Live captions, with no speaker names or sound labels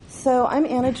So I'm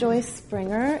Anna Joy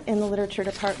Springer in the literature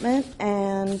department,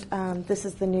 and this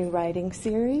is the new writing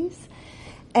series.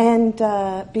 And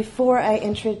before I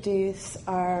introduce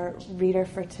our reader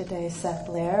for today, Seth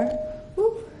Lerer,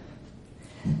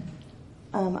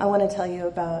 I want to tell you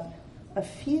about a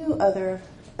few other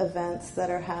events that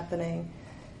are happening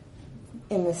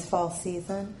in this fall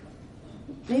season.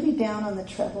 Maybe down on the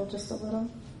treble just a little,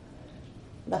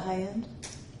 the high end.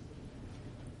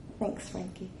 Thanks,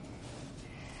 Frankie.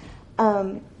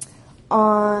 On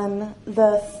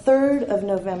the 3rd of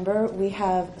November, we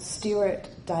have Stuart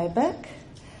Dybek,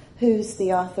 who's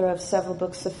the author of several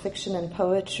books of fiction and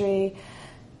poetry,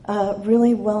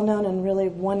 really well-known and really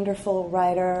wonderful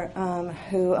writer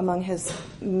who, among his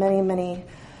many, many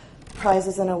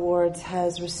prizes and awards,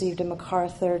 has received a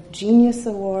MacArthur Genius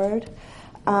Award.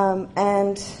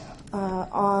 And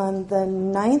on the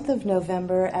 9th of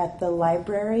November at the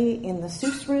library in the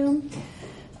Seuss Room,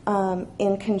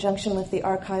 in conjunction with the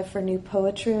Archive for New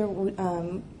Poetry,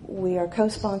 we are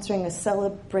co-sponsoring a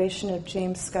celebration of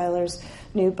James Schuyler's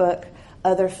new book,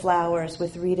 Other Flowers,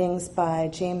 with readings by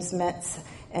James Metz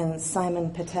and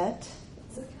Simon Petet.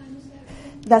 What time is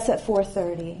that? That's at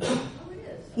 4:30. Oh, it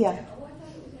is? Yeah. Oh, I thought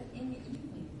it was in the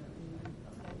evening.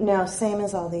 Okay. No, same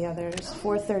as all the others,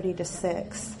 4:30 to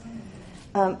 6.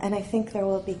 And I think there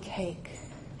will be cake,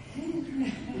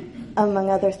 among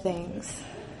other things.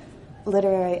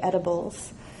 Literary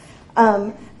edibles.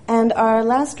 And our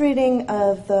last reading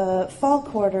of the fall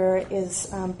quarter is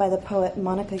by the poet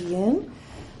Monica Yoon,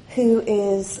 who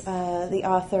is the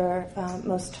author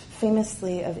most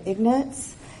famously of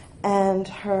Ignatz, and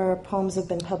her poems have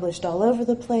been published all over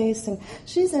the place. And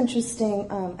she's interesting,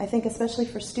 I think, especially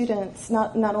for students,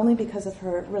 not only because of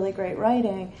her really great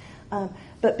writing,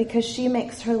 but because she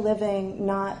makes her living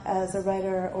not as a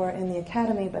writer or in the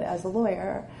academy, but as a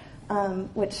lawyer.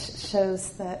 Which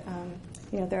shows that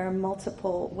there are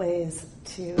multiple ways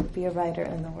to be a writer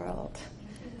in the world.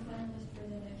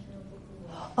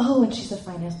 Oh, and she's a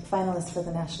finalist for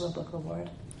the National Book Award.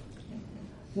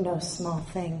 No small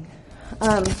thing.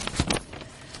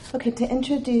 Okay, to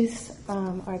introduce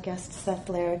our guest Seth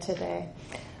Lerer today,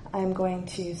 I'm going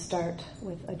to start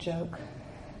with a joke,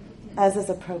 as is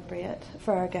appropriate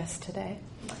for our guest today.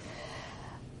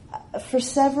 For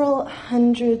several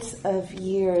hundreds of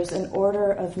years, an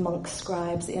order of monk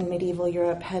scribes in medieval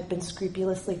Europe had been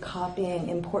scrupulously copying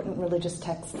important religious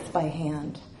texts by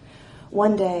hand.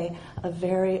 One day, a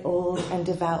very old and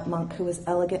devout monk who was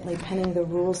elegantly penning the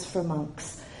rules for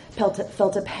monks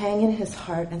felt a pang in his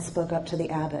heart and spoke up to the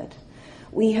abbot.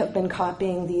 "We have been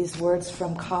copying these words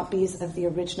from copies of the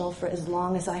original for as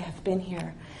long as I have been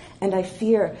here. And I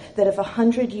fear that if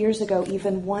 100 years ago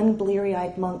even one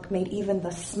bleary-eyed monk made even the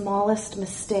smallest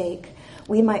mistake,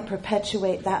 we might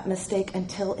perpetuate that mistake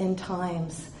until end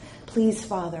times. Please,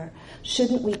 Father,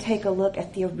 shouldn't we take a look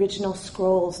at the original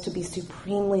scrolls to be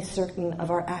supremely certain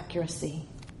of our accuracy?"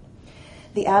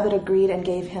 The abbot agreed and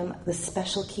gave him the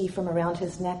special key from around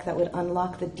his neck that would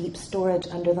unlock the deep storage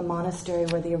under the monastery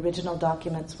where the original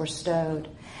documents were stowed.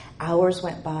 Hours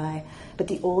went by, but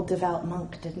the old devout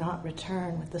monk did not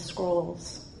return with the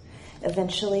scrolls.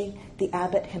 Eventually, the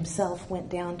abbot himself went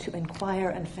down to inquire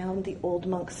and found the old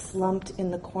monk slumped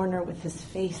in the corner with his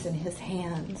face in his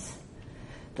hands.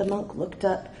 The monk looked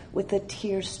up with a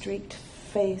tear-streaked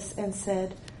face and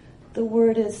said, "The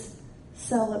word is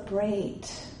celebrate."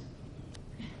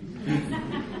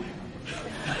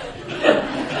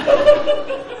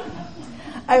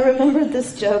 I remembered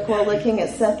this joke while looking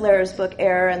at Seth Lerer's book,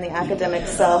 Error and the Academic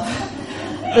Self,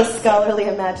 The Scholarly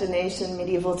Imagination,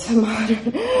 Medieval to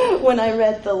Modern, when I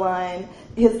read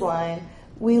his line,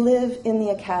 "We live in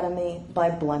the academy by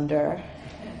blunder."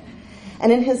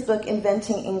 And in his book,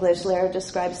 Inventing English, Lerer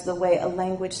describes the way a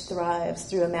language thrives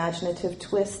through imaginative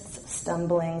twists,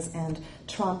 stumblings, and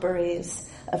tromperies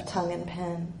of tongue and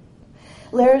pen.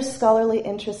 Lerer's scholarly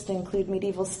interests include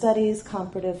medieval studies,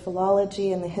 comparative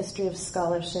philology, and the history of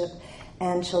scholarship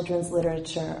and children's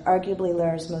literature, arguably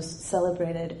Lerer's most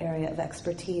celebrated area of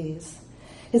expertise.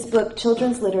 His book,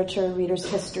 Children's Literature, Reader's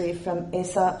History, From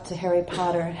Aesop to Harry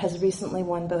Potter, has recently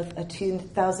won both a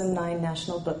 2009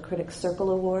 National Book Critics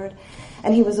Circle Award,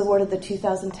 and he was awarded the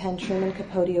 2010 Truman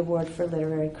Capote Award for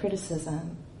Literary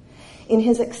Criticism. In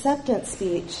his acceptance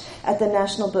speech at the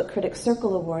National Book Critics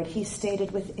Circle Award, he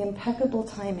stated with impeccable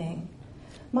timing,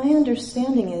 "My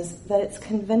understanding is that it's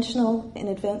conventional in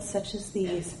events such as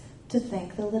these to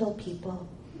thank the little people.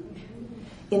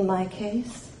 In my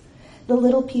case, the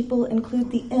little people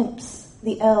include the imps,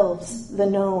 the elves, the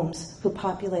gnomes who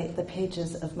populate the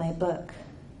pages of my book.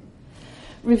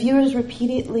 Reviewers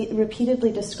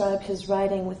repeatedly describe his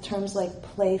writing with terms like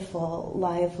playful,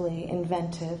 lively,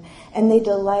 inventive, and they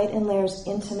delight in Lerer's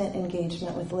intimate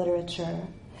engagement with literature.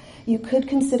 You could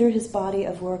consider his body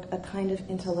of work a kind of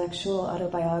intellectual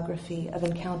autobiography of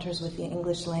encounters with the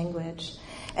English language,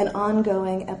 an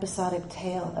ongoing episodic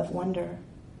tale of wonder.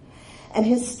 And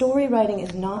his story writing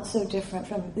is not so different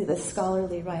from the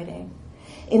scholarly writing.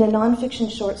 In a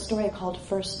nonfiction short story called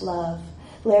First Love,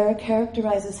 Lerer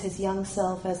characterizes his young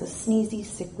self as a sneezy,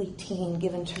 sickly teen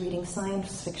given to reading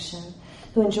science fiction,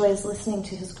 who enjoys listening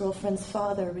to his girlfriend's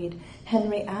father read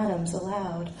Henry Adams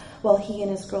aloud, while he and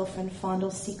his girlfriend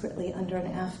fondle secretly under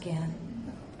an Afghan.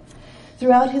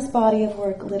 Throughout his body of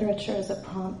work, literature is a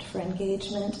prompt for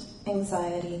engagement,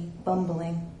 anxiety,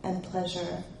 bumbling, and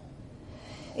pleasure.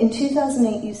 In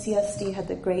 2008, UCSD had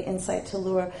the great insight to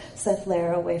lure Seth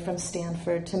Lerer away from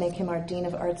Stanford to make him our Dean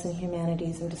of Arts and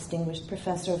Humanities and Distinguished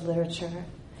Professor of Literature.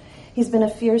 He's been a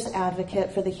fierce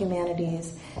advocate for the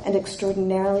humanities and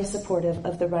extraordinarily supportive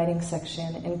of the writing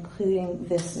section, including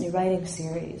this new writing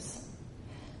series,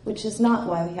 which is not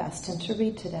why we asked him to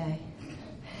read today.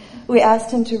 We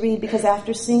asked him to read because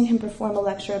after seeing him perform a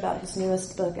lecture about his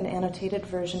newest book, an annotated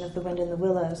version of The Wind in the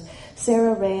Willows,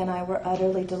 Sarah Ray and I were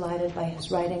utterly delighted by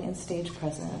his writing and stage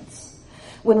presence.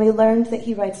 When we learned that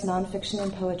he writes nonfiction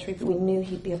and poetry, we knew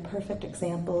he'd be a perfect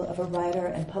example of a writer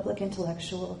and public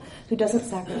intellectual who doesn't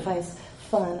sacrifice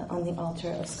fun on the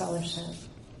altar of scholarship.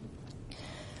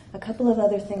 A couple of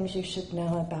other things you should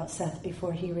know about Seth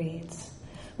before he reads.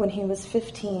 When he was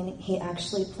 15, he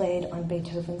actually played on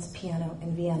Beethoven's piano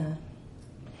in Vienna.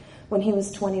 When he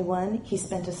was 21, he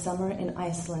spent a summer in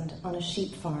Iceland on a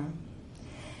sheep farm.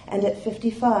 And at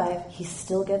 55, he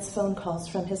still gets phone calls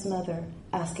from his mother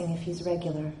asking if he's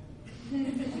regular.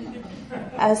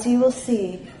 As you will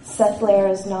see, Seth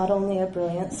Lerer is not only a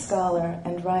brilliant scholar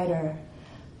and writer,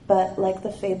 but like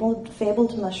the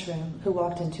fabled mushroom who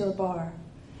walked into a bar,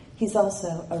 he's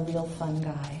also a real fun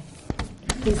guy.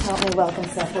 Please help me welcome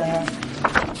Seth Lerer.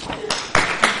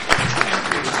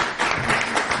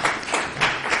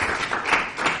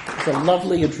 It's a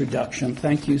lovely introduction.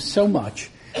 Thank you so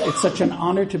much. It's such an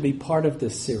honor to be part of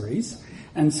this series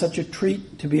and such a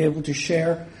treat to be able to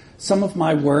share some of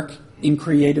my work in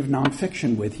creative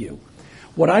nonfiction with you.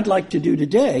 What I'd like to do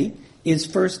today is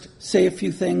first say a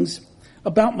few things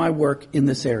about my work in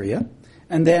this area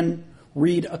and then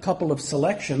read a couple of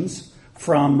selections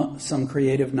from some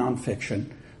creative nonfiction.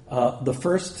 The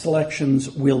first selections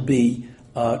will be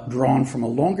drawn from a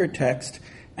longer text,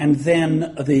 and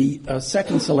then the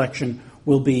second selection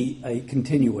will be a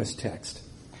continuous text.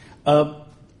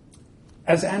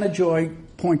 As Anna Joy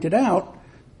pointed out,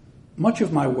 much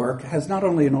of my work has not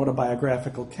only an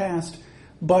autobiographical cast,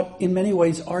 but in many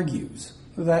ways argues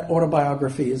that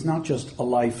autobiography is not just a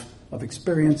life of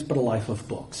experience, but a life of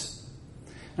books.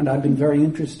 And I've been very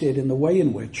interested in the way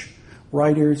in which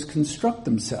writers construct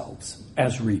themselves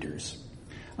as readers.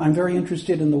 I'm very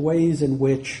interested in the ways in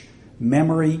which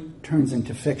memory turns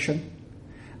into fiction,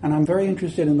 and I'm very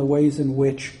interested in the ways in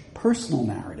which personal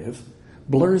narrative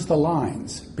blurs the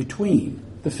lines between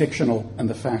the fictional and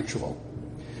the factual.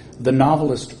 The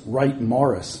novelist Wright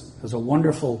Morris has a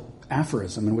wonderful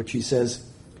aphorism in which he says,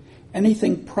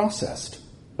 "Anything processed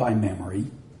by memory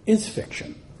is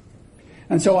fiction."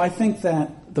 And so I think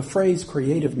that the phrase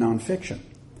creative nonfiction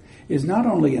is not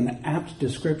only an apt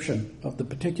description of the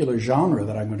particular genre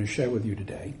that I'm going to share with you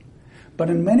today, but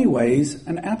in many ways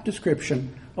an apt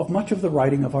description of much of the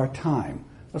writing of our time,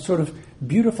 a sort of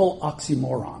beautiful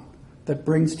oxymoron that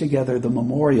brings together the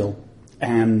memorial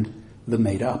and the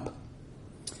made-up.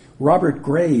 Robert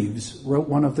Graves wrote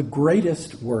one of the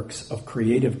greatest works of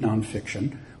creative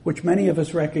nonfiction, which many of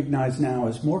us recognize now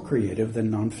as more creative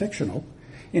than nonfictional,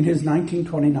 in his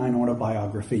 1929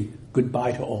 autobiography,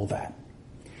 Goodbye to All That.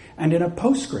 And in a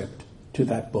postscript to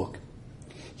that book,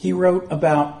 he wrote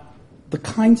about the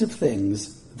kinds of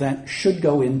things that should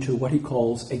go into what he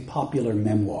calls a popular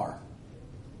memoir.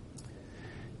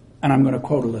 And I'm going to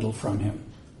quote a little from him.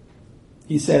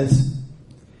 He says,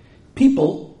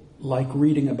 "People like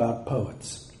reading about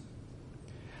poets.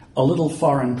 A little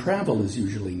foreign travel is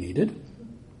usually needed.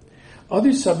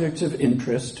 Other subjects of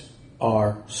interest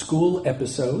are school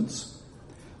episodes,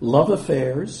 love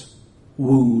affairs,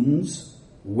 wounds,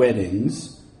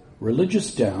 weddings,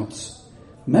 religious doubts,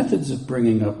 methods of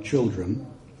bringing up children,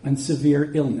 and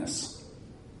severe illness."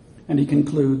 And he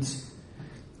concludes,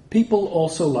 "People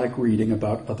also like reading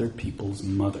about other people's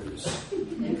mothers."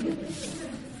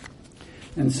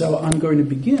 And so I'm going to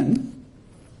begin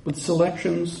with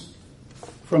selections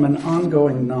from an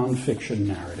ongoing nonfiction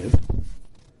narrative,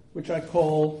 which I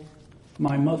call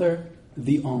My Mother,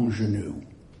 the Ingenue.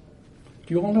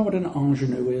 Do you all know what an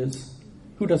ingenue is?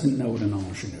 Who doesn't know what an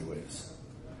ingenue is?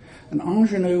 An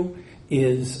ingenue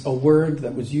is a word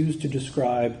that was used to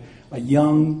describe a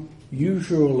young,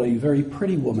 usually very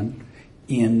pretty woman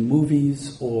in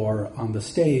movies or on the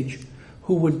stage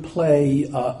who would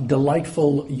play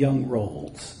delightful young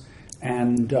roles.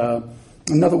 And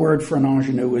another word for an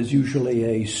ingenue is usually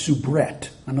a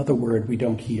soubrette, another word we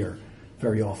don't hear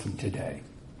very often today.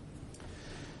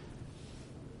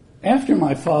 After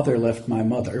my father left my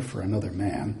mother for another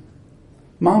man,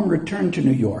 Mom returned to New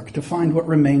York to find what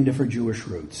remained of her Jewish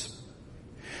roots.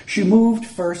 She moved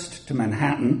first to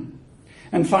Manhattan,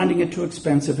 and finding it too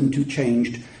expensive and too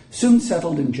changed, soon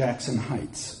settled in Jackson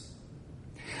Heights.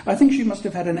 I think she must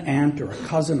have had an aunt or a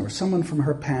cousin or someone from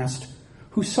her past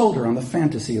who sold her on the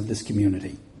fantasy of this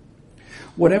community.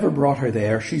 Whatever brought her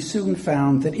there, she soon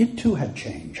found that it too had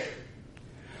changed.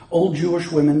 Old Jewish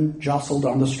women jostled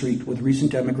on the street with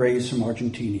recent emigres from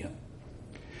Argentina.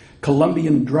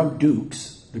 Colombian drug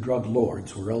dukes, the drug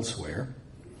lords were elsewhere,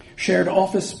 shared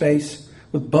office space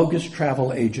with bogus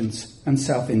travel agents and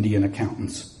South Indian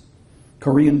accountants.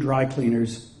 Korean dry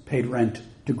cleaners paid rent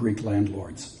to Greek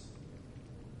landlords.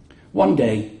 One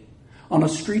day, on a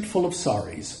street full of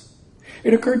saris,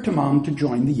 it occurred to Mom to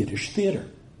join the Yiddish theater.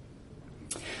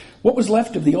 What was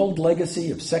left of the old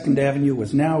legacy of 2nd Avenue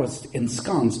was now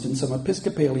ensconced in some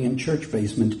Episcopalian church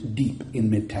basement deep in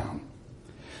Midtown.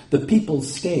 The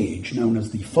People's Stage, known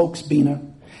as the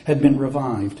Volksbühne, had been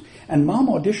revived, and Mom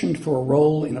auditioned for a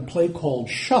role in a play called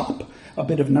Shop, a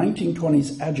bit of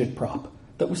 1920s agitprop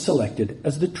that was selected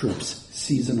as the troupe's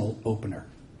seasonal opener.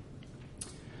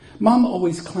 Mom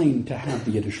always claimed to have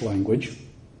the Yiddish language.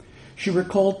 She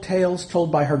recalled tales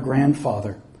told by her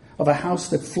grandfather of a house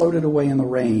that floated away in the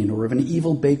rain, or of an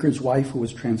evil baker's wife who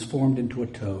was transformed into a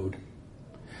toad.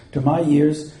 To my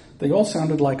ears, they all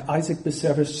sounded like Isaac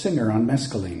Bashevis Singer on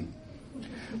mescaline.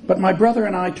 But my brother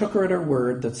and I took her at her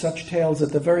word that such tales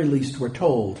at the very least were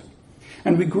told,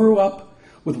 and we grew up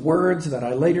with words that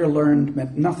I later learned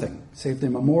meant nothing save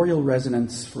the memorial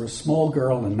resonance for a small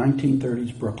girl in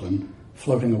 1930s Brooklyn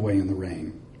floating away in the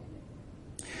rain.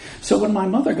 So when my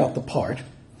mother got the part,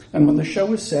 and when the show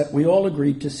was set, we all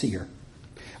agreed to see her.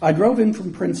 I drove in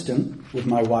from Princeton with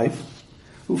my wife,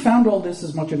 who found all this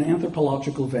as much an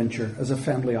anthropological venture as a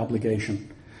family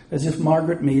obligation, as if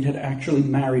Margaret Mead had actually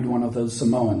married one of those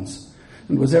Samoans,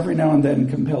 and was every now and then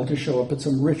compelled to show up at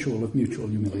some ritual of mutual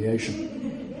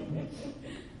humiliation.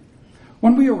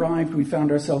 When we arrived, we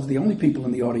found ourselves the only people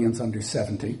in the audience under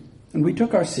 70, and we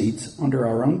took our seats under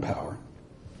our own power,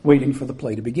 waiting for the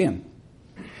play to begin.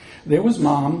 There was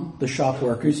Mom, the shop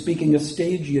worker, speaking a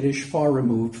stage Yiddish far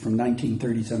removed from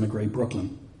 1930s emigre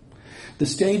Brooklyn. The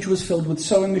stage was filled with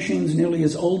sewing machines nearly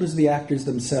as old as the actors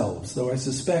themselves, though I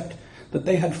suspect that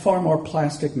they had far more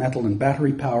plastic, metal, and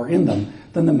battery power in them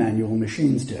than the manual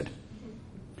machines did.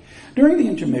 During the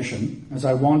intermission, as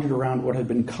I wandered around what had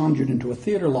been conjured into a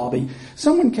theater lobby,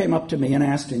 someone came up to me and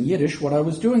asked in Yiddish what I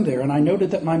was doing there, and I noted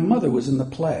that my mother was in the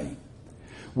play.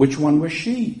 "Which one was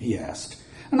she?" he asked.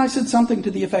 And I said something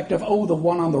to the effect of, "Oh, the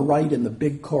one on the right in the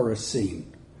big chorus scene."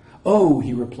 "Oh,"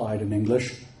 he replied in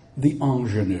English, "the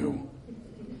ingenue."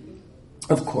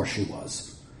 Of course she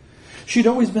was. She'd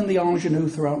always been the ingenue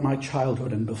throughout my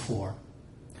childhood and before.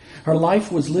 Her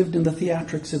life was lived in the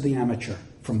theatrics of the amateur.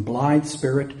 From Blithe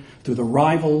Spirit, through The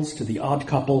Rivals to The Odd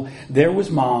Couple, there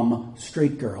was Mom,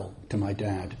 straight girl, to my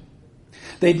dad.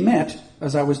 They'd met,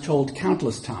 as I was told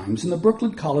countless times, in the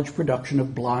Brooklyn College production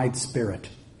of Blithe Spirit.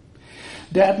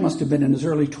 Dad must have been in his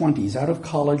early 20s, out of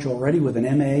college already with an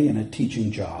MA and a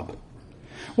teaching job.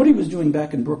 What he was doing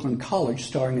back in Brooklyn College,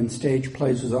 starring in stage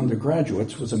plays with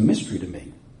undergraduates, was a mystery to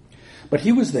me. But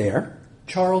he was there,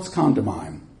 Charles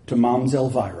Condamine, to Mom's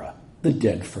Elvira, the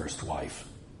dead first wife.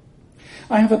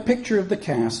 I have a picture of the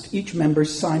cast, each member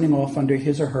signing off under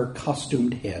his or her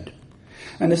costumed head.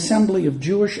 An assembly of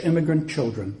Jewish immigrant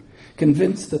children,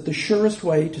 convinced that the surest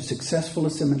way to successful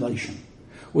assimilation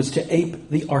was to ape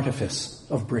the artifice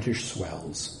of British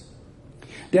swells.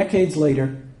 Decades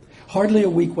later, hardly a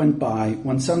week went by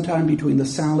when sometime between the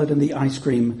salad and the ice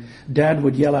cream, Dad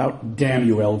would yell out, "Damn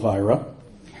you, Elvira,"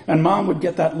 and Mom would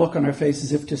get that look on her face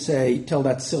as if to say, "Tell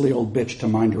that silly old bitch to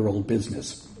mind her old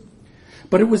business."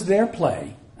 But it was their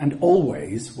play, and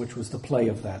Always, which was the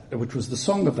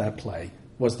song of that play,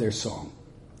 was their song.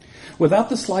 Without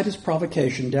the slightest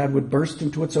provocation, Dad would burst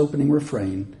into its opening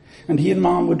refrain, and he and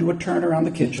Mom would do a turn around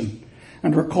the kitchen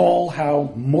and recall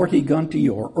how Morty Gunty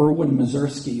or Erwin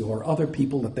Mazursky or other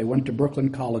people that they went to Brooklyn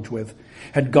College with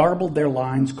had garbled their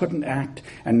lines, couldn't act,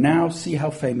 and now see how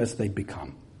famous they'd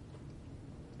become.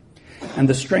 And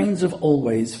the strains of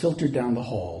Always filtered down the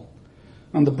hall,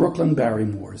 and the Brooklyn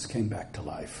Barrymores came back to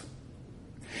life.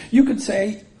 You could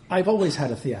say I've always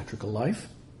had a theatrical life,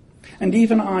 and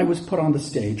even I was put on the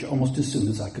stage almost as soon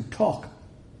as I could talk.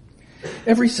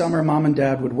 Every summer, Mom and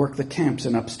Dad would work the camps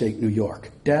in upstate New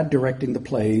York, Dad directing the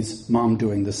plays, Mom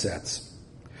doing the sets.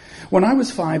 When I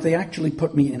was 5, they actually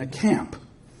put me in a camp,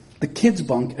 the kids'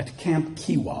 bunk at Camp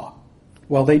Kiwa,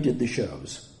 while they did the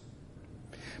shows.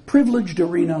 Privileged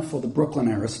arena for the Brooklyn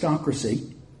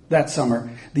aristocracy, that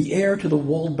summer, the heir to the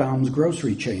Waldbaum's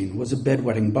grocery chain was a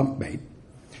bedwetting bunkmate,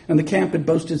 and the camp had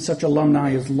boasted such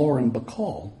alumni as Lauren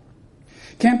Bacall.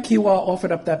 Camp Kiwa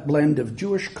offered up that blend of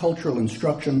Jewish cultural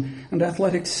instruction and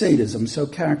athletic sadism so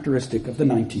characteristic of the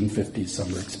 1950s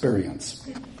summer experience.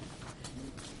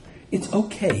 It's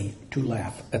okay to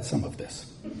laugh at some of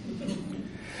this.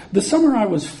 The summer I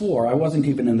was 4, I wasn't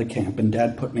even in the camp, and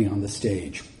Dad put me on the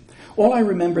stage. All I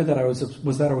remember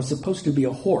was that I was supposed to be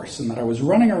a horse, and that I was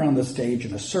running around the stage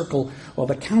in a circle while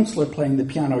the counselor playing the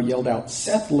piano yelled out,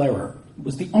 "Seth Lerer." It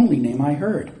was the only name I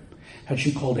heard. Had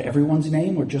she called everyone's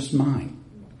name or just mine?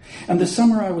 And the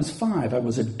summer I was 5, I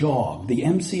was a dog, the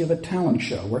MC of a talent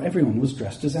show where everyone was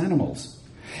dressed as animals.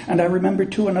 And I remember,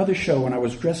 too, another show when I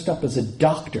was dressed up as a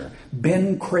doctor,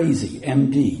 Ben Crazy,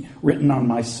 MD, written on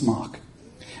my smock.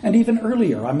 And even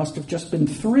earlier, I must have just been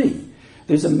 3.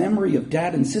 There's a memory of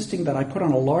Dad insisting that I put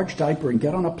on a large diaper and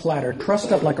get on a platter,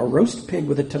 trussed up like a roast pig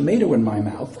with a tomato in my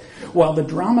mouth, while the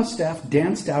drama staff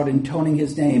danced out intoning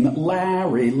his name,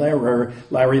 Larry Lerer,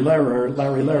 Larry Lerer,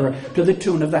 Larry Lerer, to the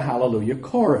tune of the Hallelujah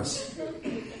Chorus.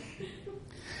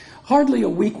 Hardly a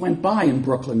week went by in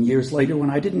Brooklyn years later when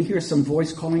I didn't hear some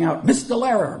voice calling out, "Mr.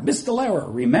 Lerer, Mr. Lerer,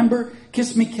 remember?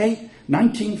 Kiss Me Kate,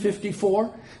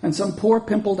 1954? And some poor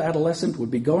pimpled adolescent would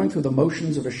be going through the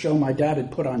motions of a show my dad had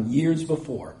put on years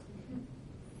before.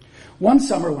 One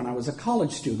summer when I was a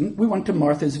college student, we went to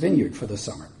Martha's Vineyard for the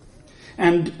summer.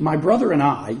 And my brother and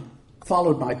I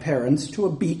followed my parents to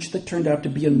a beach that turned out to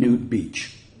be a nude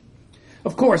beach.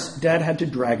 Of course, Dad had to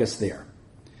drag us there.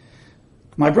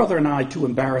 My brother and I, too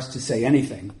embarrassed to say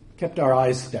anything, kept our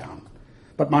eyes down.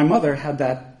 But my mother had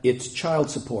that "it's child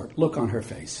support" look on her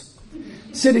face,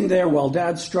 sitting there while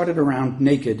Dad strutted around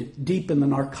naked, deep in the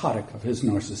narcotic of his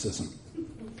narcissism.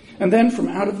 And then from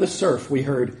out of the surf we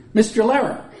heard, Mr.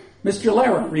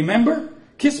 Lerer, remember?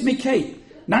 Kiss Me Kate,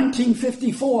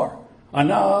 1954.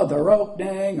 Another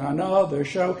opening, another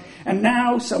show. And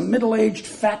now some middle-aged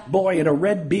fat boy in a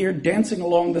red beard dancing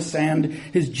along the sand,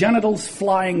 his genitals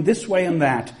flying this way and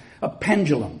that, a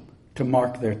pendulum to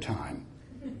mark their time.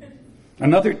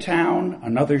 Another town,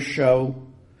 another show.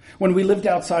 When we lived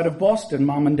outside of Boston,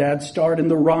 Mom and Dad starred in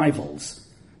The Rivals.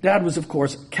 Dad was, of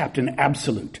course, Captain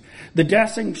Absolute, the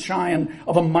dashing scion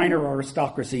of a minor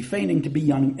aristocracy, feigning to be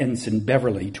young Ensign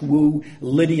Beverly to woo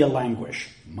Lydia Languish,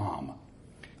 Mom.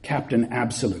 Captain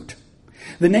Absolute.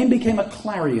 The name became a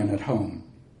clarion at home.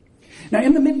 Now,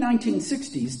 in the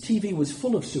mid-1960s, TV was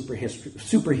full of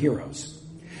superheroes.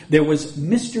 There was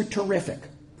Mr. Terrific,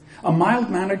 a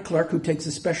mild-mannered clerk who takes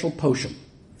a special potion.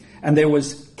 And there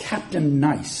was Captain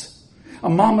Nice, a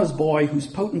mama's boy whose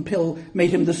potent pill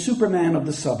made him the Superman of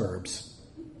the suburbs.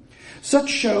 Such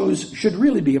shows should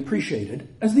really be appreciated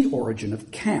as the origin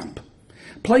of camp,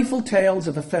 playful tales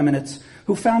of effeminates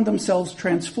who found themselves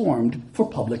transformed for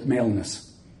public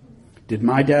maleness. Did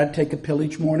my dad take a pill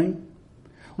each morning?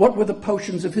 What were the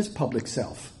potions of his public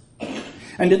self?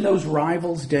 And in those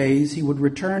Rivals days, he would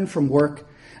return from work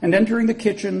and, entering the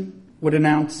kitchen, would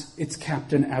announce, "It's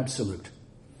Captain Absolute."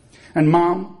 And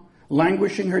Mom,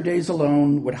 languishing her days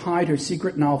alone, would hide her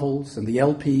secret novels and the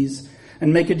LPs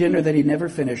and make a dinner that he never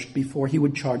finished before he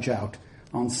would charge out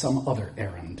on some other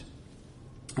errand.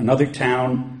 Another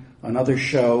town, another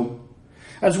show.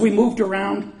 As we moved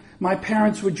around, my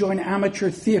parents would join amateur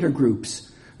theater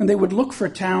groups, and they would look for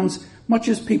towns much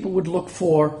as people would look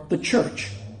for the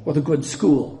church or the good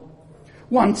school.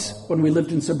 Once, when we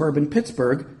lived in suburban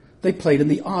Pittsburgh, they played in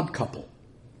The Odd Couple.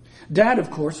 Dad, of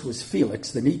course, was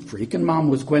Felix, the neat freak, and Mom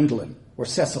was Gwendolyn, or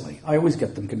Cecily. I always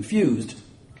get them confused.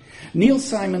 Neil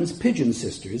Simon's Pigeon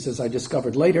Sisters, as I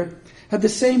discovered later, had the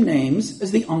same names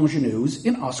as the ingenues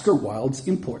in Oscar Wilde's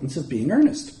Importance of Being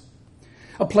Earnest,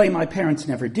 a play my parents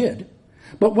never did,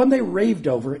 but one they raved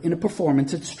over in a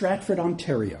performance at Stratford,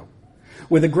 Ontario,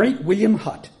 where the great William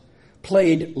Hutt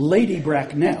played Lady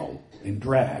Bracknell, in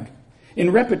drag,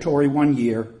 in repertory one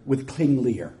year with King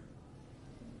Lear.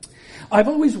 I've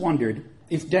always wondered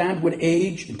if Dad would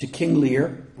age into King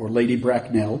Lear or Lady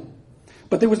Bracknell,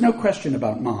 but there was no question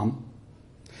about Mom.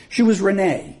 She was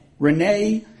Renee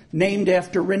named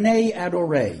after Renee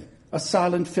Adoré, a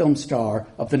silent film star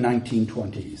of the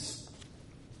 1920s.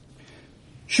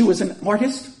 She was an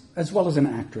artist as well as an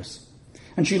actress.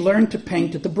 and she learned to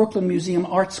paint at the Brooklyn Museum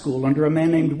Art School under a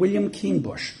man named William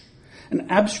Keenbush, an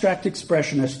abstract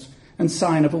expressionist and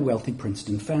sign of a wealthy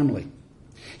Princeton family.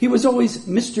 He was always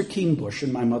Mr. Keenbush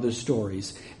in my mother's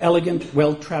stories, elegant,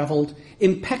 well-traveled,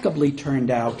 impeccably turned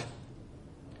out.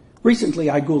 Recently,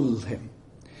 I Googled him,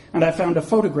 and I found a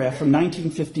photograph from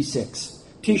 1956.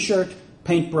 T-shirt,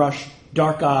 paintbrush,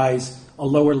 dark eyes, a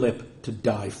lower lip to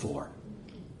die for.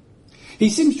 He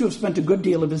seems to have spent a good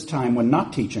deal of his time, when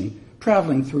not teaching,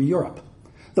 traveling through Europe.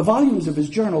 The volumes of his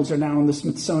journals are now in the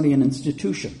Smithsonian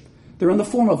Institution. They're in the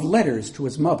form of letters to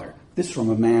his mother, this from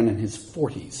a man in his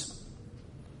 40s.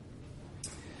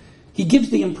 He gives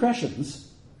the impressions,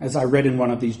 as I read in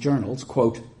one of these journals,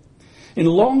 quote, in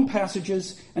long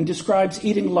passages, and describes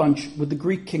eating lunch with the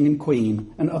Greek king and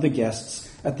queen and other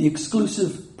guests at the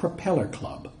exclusive Propeller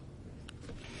Club.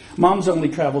 Mom's only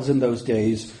travels in those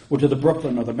days were to the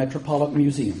Brooklyn or the Metropolitan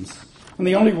Museums, and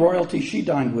the only royalty she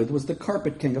dined with was the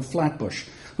Carpet King of Flatbush,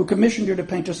 who commissioned her to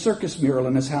paint a circus mural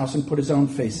in his house and put his own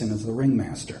face in as the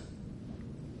ringmaster.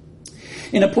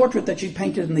 In a portrait that she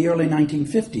painted in the early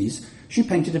 1950s, she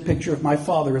painted a picture of my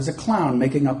father as a clown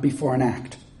making up before an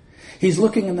act. He's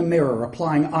looking in the mirror,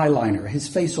 applying eyeliner, his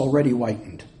face already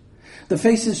whitened. The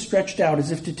face is stretched out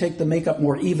as if to take the makeup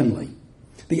more evenly.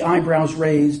 The eyebrows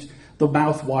raised, the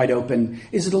mouth wide open.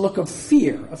 Is it a look of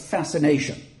fear, of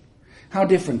fascination? How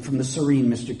different from the serene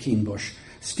Mr. Keenbush,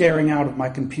 staring out of my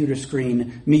computer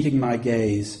screen, meeting my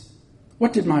gaze.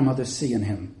 What did my mother see in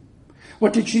him?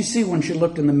 What did she see when she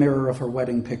looked in the mirror of her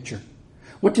wedding picture?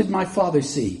 What did my father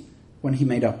see when he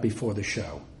made up before the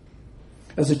show?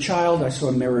 As a child, I saw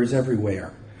mirrors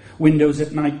everywhere. Windows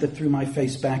at night that threw my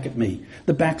face back at me.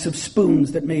 The backs of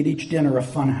spoons that made each dinner a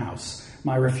funhouse.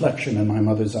 My reflection in my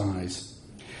mother's eyes.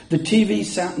 The TV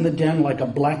sat in the den like a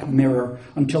black mirror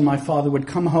until my father would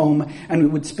come home and we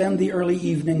would spend the early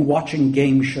evening watching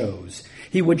game shows.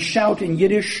 He would shout in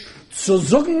Yiddish, "Zu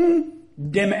sagen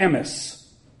dem Emes,"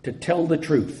 to tell the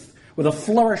truth, with a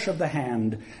flourish of the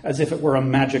hand as if it were a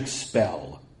magic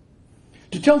spell.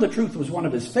 To tell the truth was one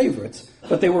of his favorites,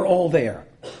 but they were all there.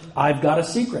 I've got a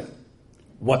secret.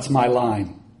 What's my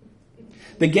line?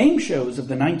 The game shows of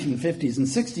the 1950s and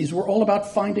 60s were all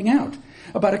about finding out,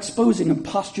 about exposing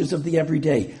impostures of the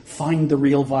everyday. Find the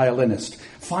real violinist.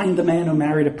 Find the man who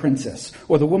married a princess,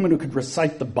 or the woman who could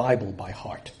recite the Bible by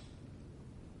heart.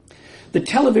 The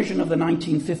television of the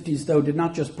 1950s, though, did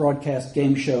not just broadcast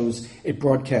game shows, it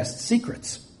broadcast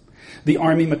secrets. The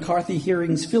Army McCarthy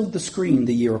hearings filled the screen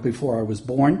the year before I was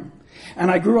born,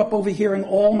 and I grew up overhearing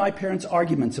all my parents'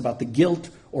 arguments about the guilt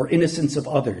or innocence of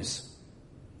others.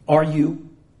 Are you,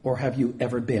 or have you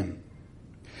ever been?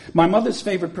 My mother's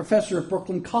favorite professor at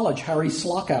Brooklyn College, Harry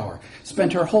Slockower,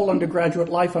 spent her whole undergraduate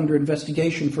life under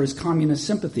investigation for his communist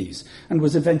sympathies and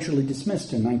was eventually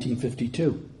dismissed in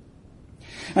 1952.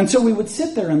 And so we would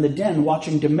sit there in the den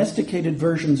watching domesticated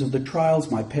versions of the trials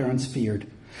my parents feared.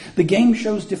 The game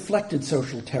shows deflected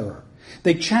social terror.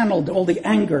 They channeled all the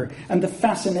anger and the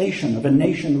fascination of a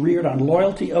nation reared on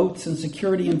loyalty oaths and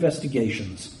security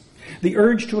investigations. The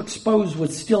urge to expose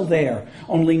was still there,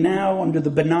 only now under the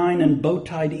benign and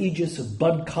bow-tied aegis of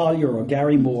Bud Collyer or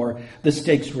Gary Moore, the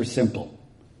stakes were simple.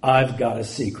 I've got a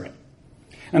secret.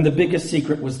 And the biggest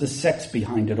secret was the sex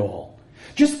behind it all.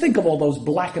 Just think of all those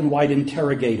black and white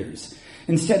interrogators.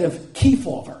 Instead of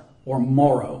Kefauver or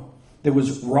Morrow, there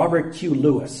was Robert Q.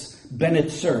 Lewis,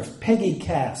 Bennett Cerf, Peggy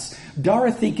Cass,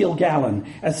 Dorothy Gilgallen,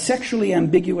 as sexually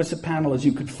ambiguous a panel as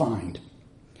you could find.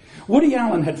 Woody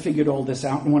Allen had figured all this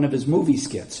out in one of his movie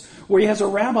skits, where he has a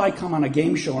rabbi come on a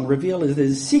game show and reveal that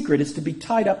his secret is to be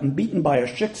tied up and beaten by a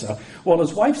shiksa while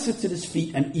his wife sits at his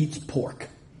feet and eats pork.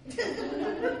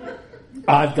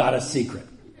 I've got a secret.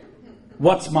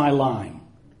 What's my line?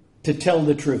 To tell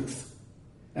the truth.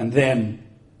 And then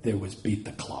there was Beat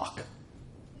the Clock.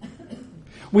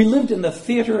 We lived in the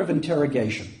theater of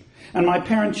interrogation, and my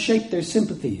parents shaped their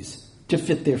sympathies to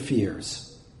fit their fears.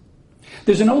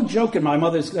 There's an old joke that my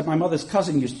mother's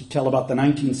cousin used to tell about the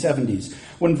 1970s,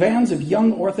 when vans of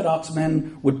young Orthodox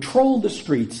men would troll the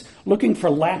streets looking for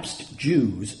lapsed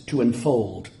Jews to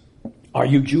enfold. Are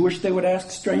you Jewish, they would ask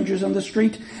strangers on the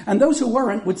street, and those who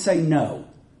weren't would say no,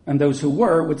 and those who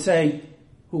were would say,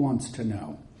 who wants to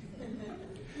know?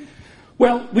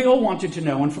 Well, we all wanted to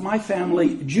know, and for my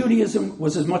family, Judaism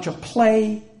was as much a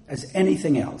play as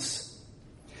anything else.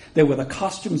 There were the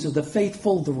costumes of the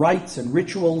faithful, the rites and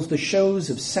rituals, the shows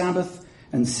of Sabbath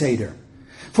and Seder.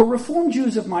 For Reform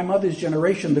Jews of my mother's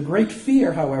generation, the great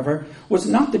fear, however, was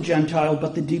not the Gentile,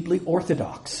 but the deeply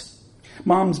Orthodox.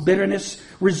 Mom's bitterness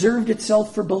reserved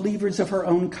itself for believers of her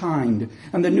own kind,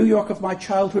 and the New York of my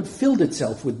childhood filled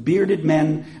itself with bearded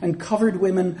men and covered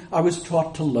women I was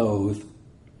taught to loathe.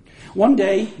 One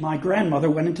day, my grandmother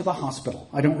went into the hospital.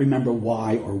 I don't remember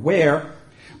why or where,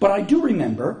 but I do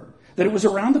remember that it was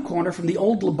around the corner from the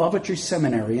old Lubavitcher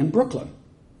Seminary in Brooklyn.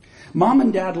 Mom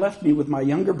and Dad left me with my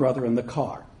younger brother in the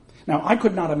car. Now, I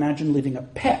could not imagine leaving a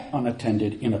pet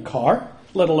unattended in a car,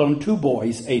 let alone two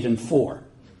boys, 8 and 4.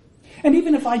 And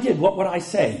even if I did, what would I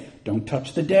say? Don't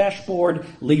touch the dashboard,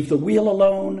 leave the wheel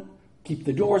alone, keep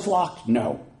the doors locked?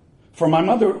 No. For my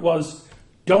mother, it was,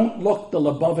 don't look the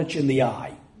Lubavitch in the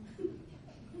eye.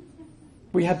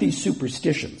 We had these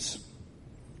superstitions.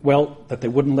 Well, that they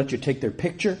wouldn't let you take their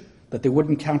picture, that they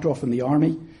wouldn't count off in the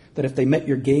army, that if they met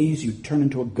your gaze, you'd turn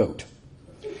into a goat.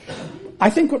 I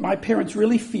think what my parents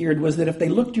really feared was that if they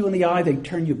looked you in the eye, they'd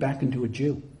turn you back into a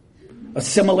Jew.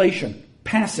 Assimilation,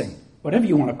 passing, whatever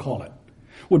you want to call it,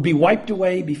 would be wiped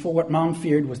away before what Mom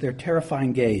feared was their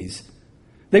terrifying gaze.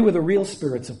 They were the real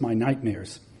spirits of my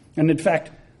nightmares. And in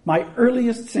fact, my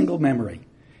earliest single memory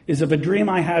is of a dream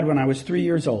I had when I was 3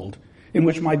 years old, in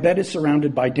which my bed is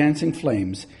surrounded by dancing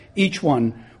flames, each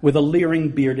one with a leering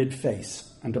bearded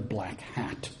face and a black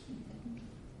hat.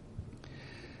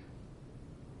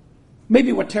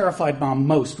 Maybe what terrified Mom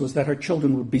most was that her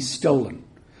children would be stolen.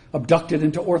 Abducted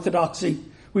into orthodoxy,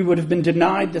 we would have been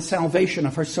denied the salvation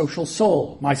of her social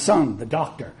soul. My son, the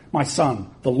doctor. My son,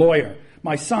 the lawyer.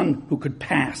 My son, who could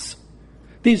pass.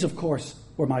 These, of course,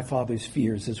 were my father's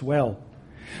fears as well.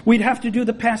 We'd have to do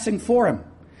the passing for him,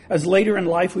 as later in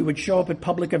life we would show up at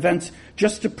public events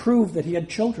just to prove that he had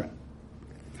children.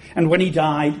 And when he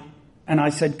died, and I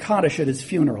said Kaddish at his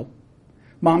funeral,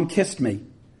 Mom kissed me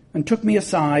and took me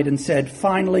aside and said,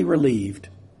 finally relieved,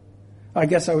 I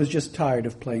guess I was just tired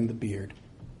of playing the beard.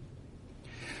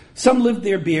 Some lived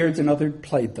their beards and others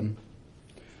played them.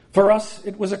 For us,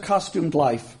 it was a costumed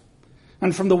life.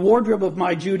 And from the wardrobe of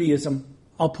my Judaism,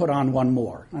 I'll put on one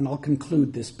more, and I'll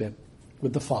conclude this bit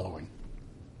with the following.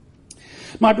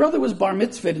 My brother was bar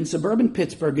mitzvahed in suburban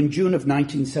Pittsburgh in June of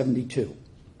 1972.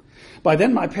 By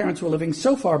then, my parents were living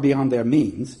so far beyond their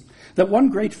means that one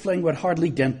great fling would hardly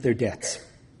dent their debts.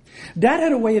 Dad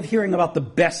had a way of hearing about the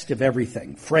best of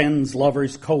everything, friends,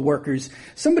 lovers, co-workers.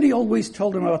 Somebody always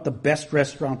told him about the best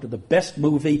restaurant or the best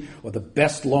movie or the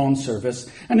best lawn service,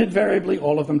 and invariably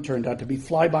all of them turned out to be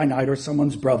fly-by-night or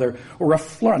someone's brother or a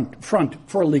front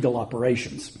for illegal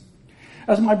operations.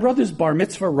 As my brother's bar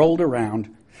mitzvah rolled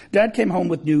around, Dad came home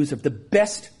with news of the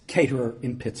best caterer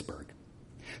in Pittsburgh.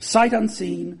 Sight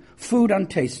unseen, food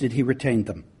untasted, he retained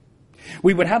them.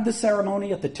 We would have the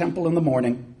ceremony at the temple in the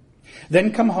morning,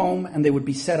 then come home and they would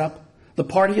be set up, the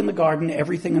party in the garden,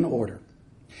 everything in order.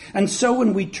 And so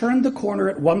when we turned the corner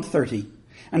at 1:30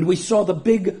 and we saw the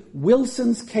big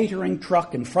Wilson's catering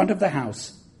truck in front of the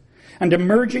house, and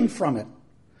emerging from it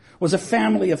was a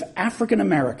family of African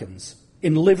Americans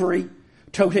in livery,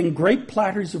 toting great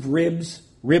platters of ribs,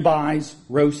 ribeyes,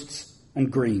 roasts,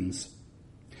 and greens.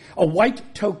 A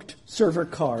white toqued server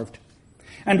carved,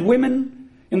 and women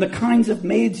in the kinds of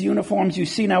maids' uniforms you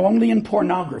see now only in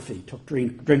pornography took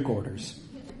drink orders.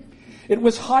 It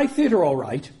was high theater, all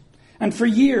right, and for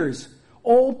years,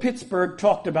 all Pittsburgh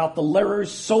talked about the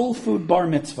Lerer's soul food bar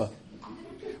mitzvah,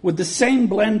 with the same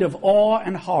blend of awe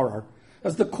and horror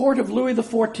as the court of Louis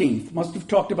XIV must have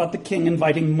talked about the king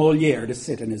inviting Molière to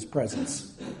sit in his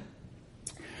presence.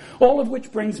 All of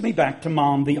which brings me back to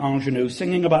Mom the ingenue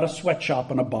singing about a sweatshop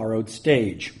on a borrowed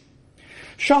stage.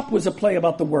 Shop was a play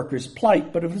about the workers'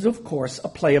 plight, but it was, of course, a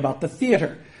play about the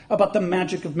theater, about the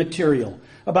magic of material,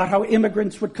 about how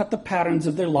immigrants would cut the patterns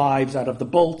of their lives out of the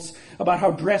bolts, about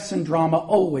how dress and drama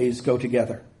always go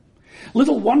together.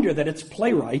 Little wonder that its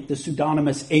playwright, the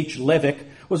pseudonymous H. Levick,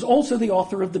 was also the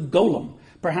author of The Golem,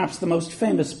 perhaps the most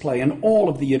famous play in all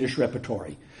of the Yiddish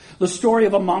repertory. The story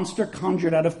of a monster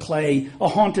conjured out of clay, a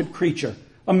haunted creature,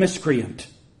 a miscreant.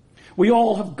 We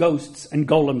all have ghosts and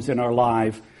golems in our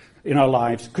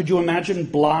lives. Could you imagine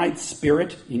Blythe's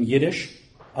spirit in Yiddish?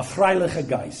 A freiliche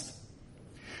Geist.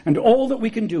 And all that we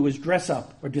can do is dress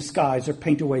up or disguise or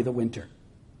paint away the winter.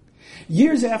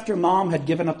 Years after Mom had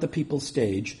given up the People's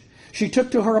Stage, she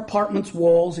took to her apartment's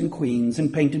walls in Queens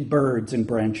and painted birds and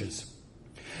branches.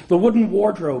 The wooden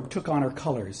wardrobe took on her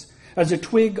colors as a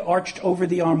twig arched over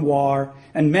the armoire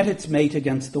and met its mate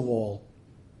against the wall.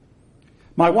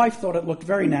 My wife thought it looked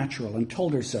very natural and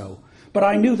told her so, but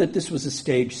I knew that this was a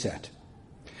stage set.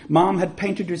 Mom had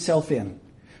painted herself in,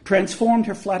 transformed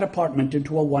her flat apartment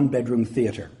into a one-bedroom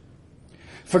theater.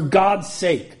 For God's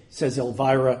sake, says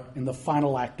Elvira in the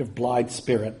final act of Blythe's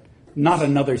Spirit, not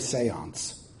another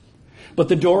seance. But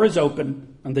the door is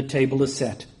open and the table is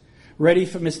set, ready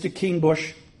for Mr.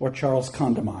 Keenbush or Charles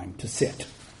Condamine to sit.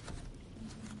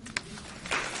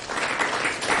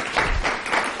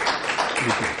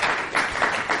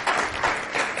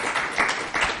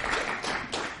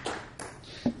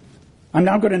 I'm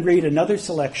now going to read another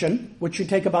selection, which should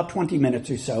take about 20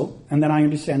 minutes or so, and then I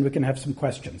understand we can have some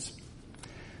questions.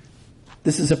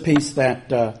 This is a piece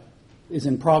that is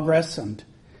in progress and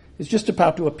is just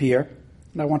about to appear,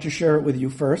 and I want to share it with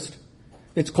you first.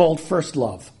 It's called First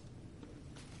Love.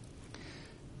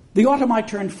 The autumn I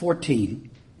turned 14,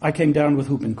 I came down with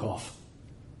whooping cough.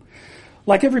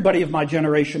 Like everybody of my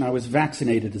generation, I was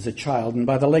vaccinated as a child, and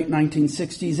by the late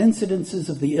 1960s, incidences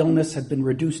of the illness had been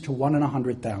reduced to 1 in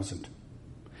 100,000.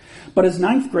 But as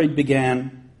ninth grade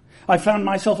began, I found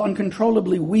myself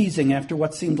uncontrollably wheezing after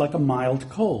what seemed like a mild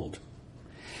cold.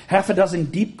 Half a dozen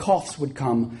deep coughs would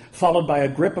come, followed by a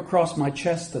grip across my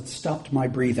chest that stopped my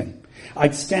breathing.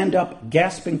 I'd stand up,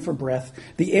 gasping for breath,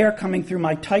 the air coming through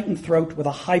my tightened throat with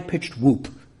a high-pitched whoop,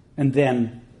 and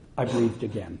then I breathed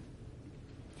again.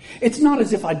 It's not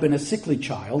as if I'd been a sickly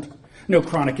child. No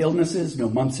chronic illnesses, no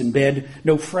months in bed,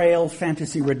 no frail,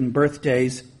 fantasy-ridden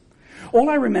birthdays. All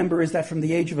I remember is that from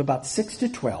the age of about 6 to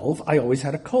 12, I always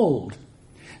had a cold.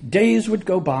 Days would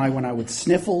go by when I would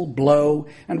sniffle, blow,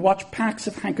 and watch packs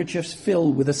of handkerchiefs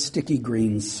fill with a sticky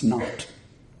green snot.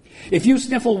 "If you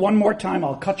sniffle one more time,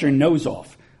 I'll cut your nose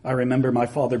off," I remember my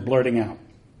father blurting out.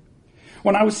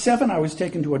 When I was 7, I was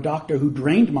taken to a doctor who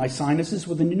drained my sinuses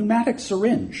with a pneumatic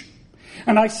syringe,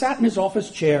 and I sat in his office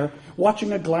chair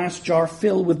watching a glass jar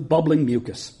fill with bubbling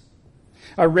mucus.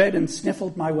 I read and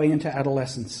sniffled my way into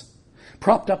adolescence.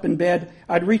 Propped up in bed,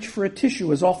 I'd reach for a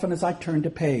tissue as often as I turned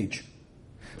a page.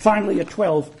 Finally, at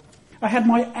 12, I had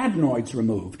my adenoids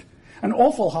removed, an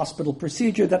awful hospital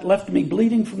procedure that left me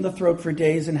bleeding from the throat for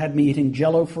days and had me eating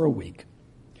Jell-O for a week.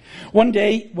 One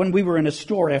day, when we were in a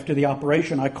store after the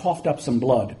operation, I coughed up some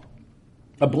blood.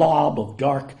 A blob of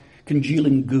dark,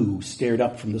 congealing goo stared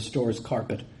up from the store's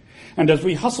carpet. And as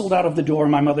we hustled out of the door,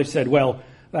 my mother said, "Well,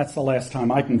 that's the last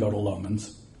time I can go to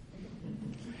Loman's."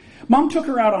 Mom took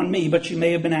her out on me, but she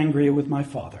may have been angrier with my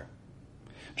father.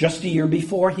 Just a year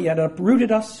before, he had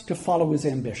uprooted us to follow his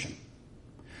ambition.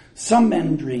 Some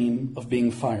men dream of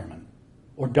being firemen,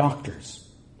 or doctors,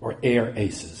 or air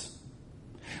aces.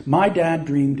 My dad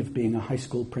dreamed of being a high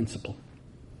school principal.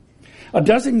 A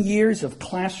dozen years of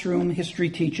classroom history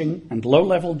teaching and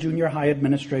low-level junior high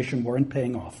administration weren't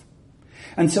paying off.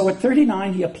 And so at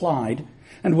 39, he applied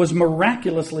and was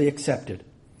miraculously accepted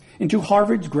into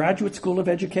Harvard's Graduate School of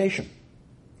Education.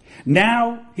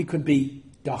 Now he could be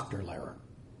Dr. Lerer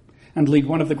and lead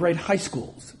one of the great high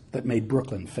schools that made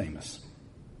Brooklyn famous.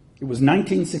 It was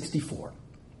 1964.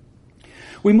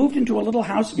 We moved into a little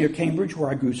house near Cambridge where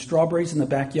I grew strawberries in the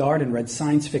backyard and read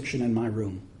science fiction in my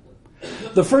room.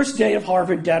 The first day of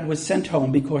Harvard, Dad was sent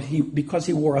home because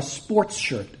he wore a sports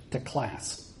shirt to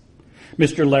class.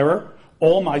 "Mr. Lerer,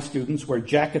 all my students wear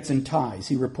jackets and ties,"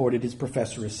 he reported his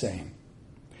professor as saying.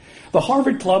 The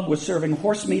Harvard Club was serving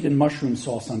horse meat and mushroom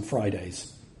sauce on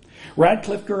Fridays.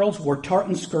 Radcliffe girls wore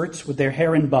tartan skirts with their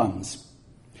hair in buns.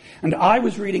 And I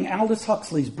was reading Aldous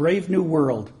Huxley's Brave New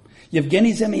World,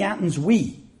 Yevgeny Zamyatin's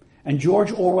We, and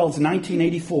George Orwell's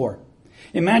 1984,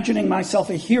 imagining myself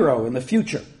a hero in the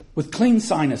future with clean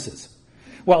sinuses,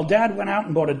 while Dad went out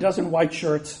and bought a dozen white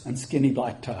shirts and skinny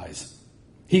black ties.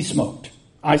 He smoked.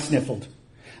 I sniffled.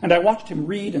 And I watched him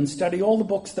read and study all the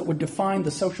books that would define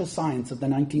the social science of the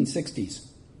 1960s.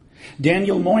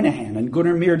 Daniel Moynihan and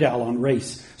Gunnar Myrdal on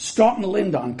race, Stoughton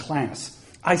Lynd on class.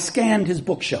 I scanned his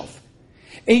bookshelf.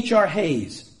 H.R.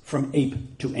 Hayes, From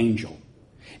Ape to Angel.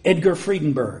 Edgar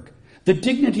Friedenberg, The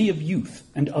Dignity of Youth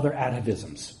and Other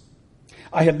Atavisms.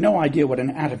 I had no idea what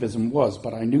an atavism was,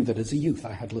 but I knew that as a youth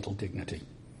I had little dignity.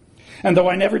 And though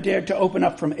I never dared to open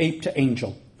up From Ape to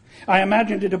Angel, I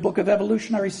imagined it a book of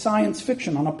evolutionary science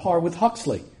fiction on a par with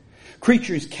Huxley.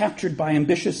 Creatures captured by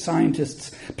ambitious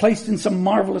scientists, placed in some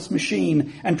marvelous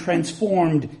machine, and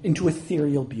transformed into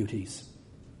ethereal beauties.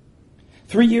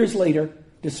 3 years later,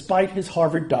 despite his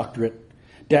Harvard doctorate,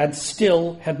 Dad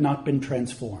still had not been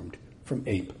transformed from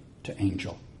ape to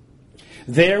angel.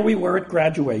 There we were at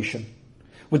graduation,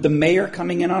 with the mayor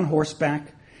coming in on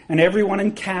horseback, and everyone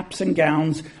in caps and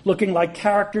gowns looking like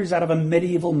characters out of a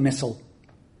medieval missal.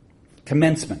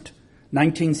 Commencement,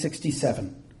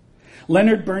 1967.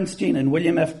 Leonard Bernstein and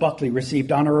William F. Buckley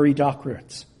received honorary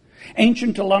doctorates.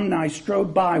 Ancient alumni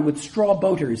strode by with straw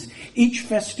boaters, each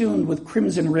festooned with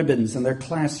crimson ribbons in their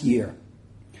class year.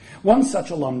 One such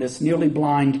alumnus, nearly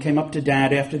blind, came up to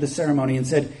Dad after the ceremony and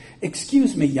said,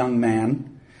 "Excuse me, young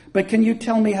man, but can you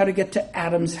tell me how to get to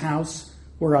Adam's house,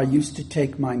 where I used to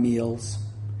take my meals?"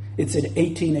 It said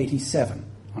 1887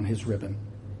 on his ribbon.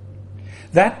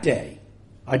 That day,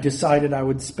 I decided I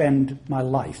would spend my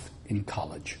life in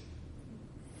college.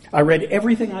 I read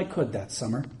everything I could that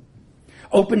summer.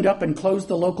 opened up and closed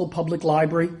the local public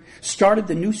library, started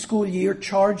the new school year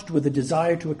charged with a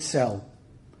desire to excel.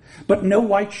 But no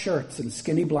white shirts and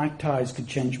skinny black ties could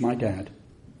change my dad.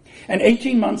 And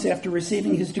 18 months after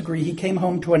receiving his degree, he came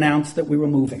home to announce that we were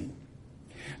moving.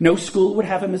 No school would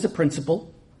have him as a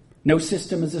principal, no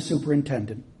system as a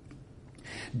superintendent.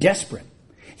 Desperate,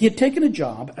 he had taken a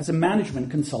job as a management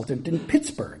consultant in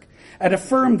Pittsburgh at a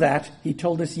firm that, he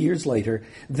told us years later,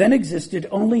 then existed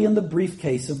only in the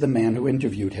briefcase of the man who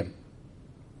interviewed him.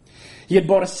 He had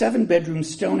bought a 7-bedroom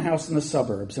stone house in the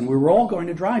suburbs, and we were all going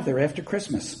to drive there after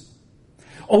Christmas.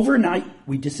 Overnight,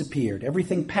 we disappeared,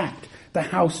 everything packed, the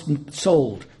house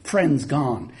sold, friends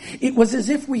gone. It was as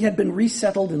if we had been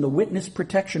resettled in the witness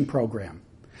protection program.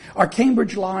 Our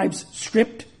Cambridge lives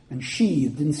stripped and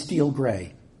sheathed in steel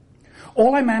gray.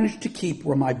 All I managed to keep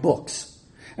were my books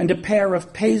and a pair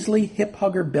of Paisley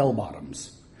hip-hugger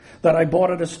bell-bottoms that I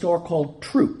bought at a store called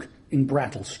Truk in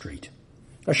Brattle Street,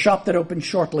 a shop that opened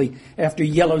shortly after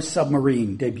Yellow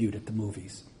Submarine debuted at the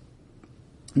movies.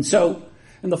 And so,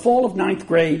 in the fall of 9th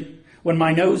grade, when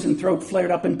my nose and throat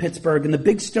flared up in Pittsburgh and the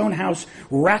big stone house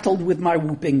rattled with my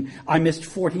whooping, I missed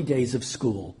 40 days of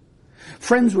school.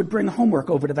 Friends would bring homework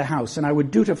over to the house, and I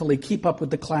would dutifully keep up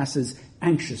with the classes,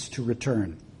 anxious to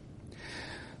return.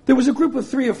 There was a group of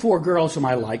 3 or 4 girls whom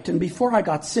I liked, and before I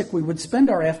got sick, we would spend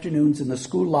our afternoons in the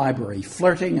school library,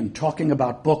 flirting and talking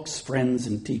about books, friends,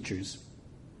 and teachers.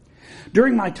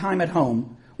 During my time at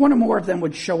home, one or more of them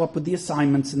would show up with the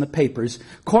assignments and the papers,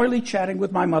 coyly chatting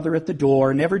with my mother at the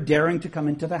door, never daring to come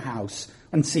into the house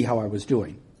and see how I was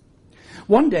doing.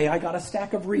 One day, I got a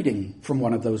stack of reading from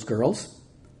one of those girls.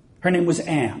 Her name was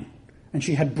Anne, and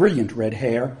she had brilliant red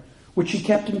hair, which she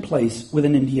kept in place with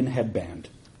an Indian headband.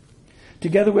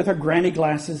 Together with her granny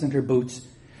glasses and her boots,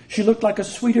 she looked like a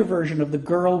sweeter version of the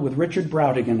girl with Richard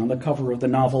Brautigan on the cover of the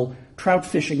novel Trout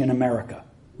Fishing in America,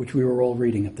 which we were all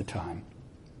reading at the time.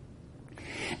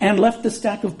 Anne left the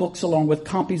stack of books along with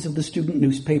copies of the student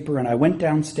newspaper, and I went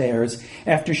downstairs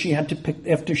after she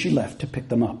left to pick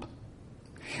them up.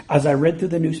 As I read through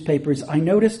the newspapers, I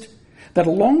noticed that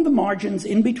along the margins,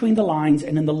 in between the lines,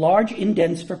 and in the large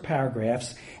indents for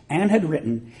paragraphs, Anne had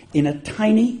written, in a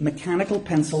tiny mechanical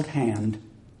penciled hand,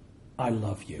 "I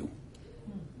love you."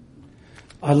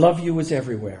 "I love you" was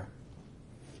everywhere.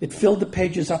 It filled the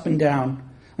pages up and down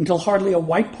until hardly a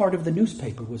white part of the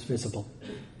newspaper was visible.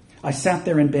 I sat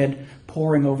there in bed,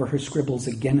 poring over her scribbles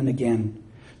again and again.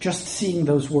 Just seeing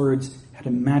those words had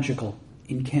a magical,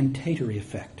 incantatory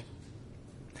effect.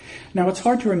 Now, it's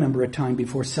hard to remember a time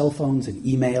before cell phones and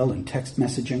email and text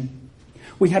messaging.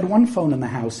 We had one phone in the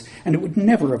house, and it would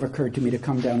never have occurred to me to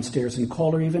come downstairs and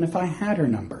call her even if I had her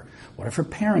number. What if her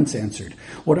parents answered?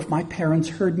 What if my parents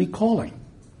heard me calling?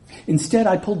 Instead,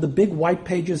 I pulled the big white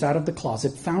pages out of the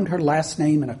closet, found her last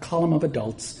name in a column of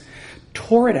adults,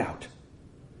 tore it out,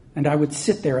 and I would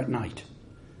sit there at night,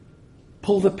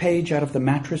 pull the page out of the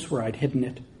mattress where I'd hidden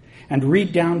it, and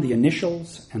read down the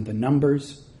initials and the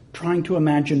numbers, trying to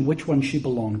imagine which one she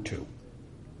belonged to.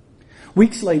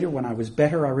 Weeks later, when I was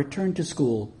better, I returned to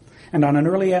school, and on an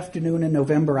early afternoon in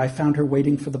November, I found her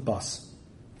waiting for the bus.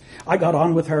 I got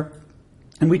on with her,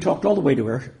 and we talked all the way to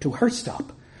her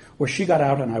stop, where she got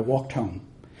out and I walked home.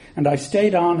 And I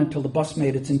stayed on until the bus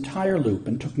made its entire loop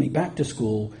and took me back to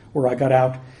school, where I got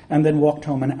out and then walked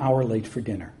home an hour late for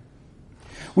dinner.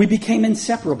 We became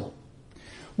inseparable.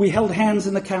 We held hands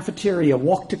in the cafeteria,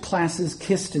 walked to classes,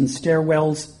 kissed in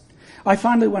stairwells. I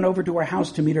finally went over to her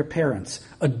house to meet her parents,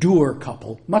 a dour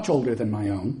couple, much older than my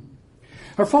own.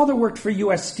 Her father worked for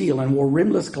U.S. Steel and wore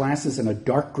rimless glasses and a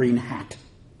dark green hat.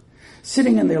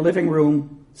 Sitting in their living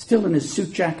room, still in his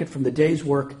suit jacket from the day's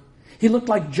work, he looked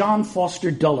like John Foster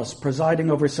Dulles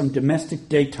presiding over some domestic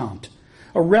détente,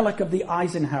 a relic of the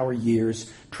Eisenhower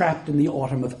years, trapped in the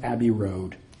autumn of Abbey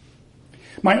Road.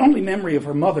 My only memory of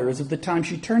her mother is of the time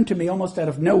she turned to me almost out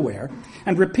of nowhere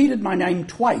and repeated my name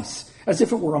twice, as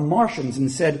if it were a Martian's,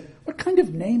 and said, "What kind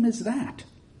of name is that?"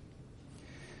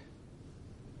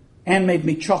 Anne made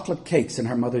me chocolate cakes in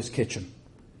her mother's kitchen.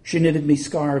 She knitted me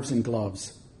scarves and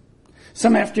gloves.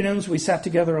 Some afternoons we sat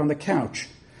together on the couch,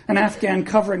 an Afghan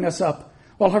covering us up,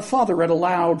 while her father read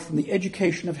aloud from The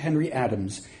Education of Henry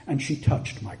Adams, and she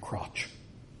touched my crotch.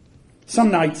 Some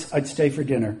nights I'd stay for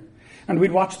dinner, and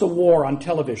we'd watch the war on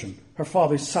television, her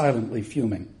father silently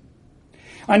fuming.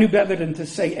 I knew better than to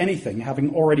say anything,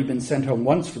 having already been sent home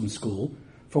once from school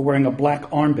for wearing a black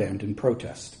armband in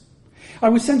protest. I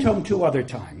was sent home 2 other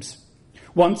times.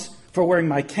 Once for wearing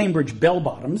my Cambridge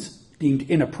bell-bottoms, deemed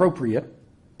inappropriate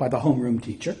by the homeroom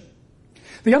teacher.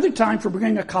 The other time for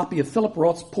bringing a copy of Philip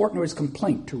Roth's Portnoy's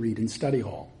Complaint to read in study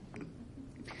hall.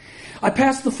 I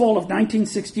passed the fall of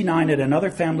 1969 at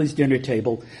another family's dinner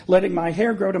table, letting my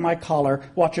hair grow to my collar,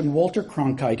 watching Walter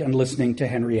Cronkite and listening to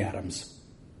Henry Adams.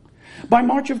 By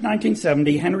March of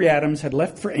 1970, Henry Adams had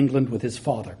left for England with his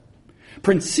father.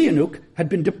 Prince Sihanouk had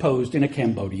been deposed in a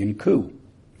Cambodian coup.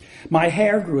 My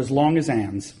hair grew as long as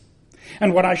Anne's.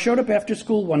 And when I showed up after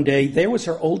school one day, there was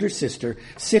her older sister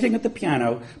sitting at the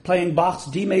piano, playing Bach's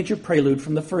D major prelude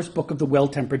from the first book of the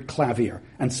Well-Tempered Clavier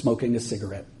and smoking a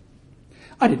cigarette.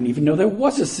 I didn't even know there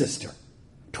was a sister.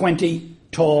 20,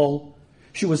 tall.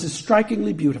 She was as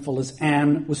strikingly beautiful as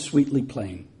Anne was sweetly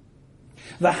plain.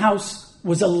 The house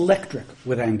was electric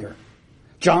with anger.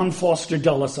 John Foster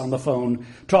Dulles on the phone,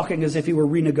 talking as if he were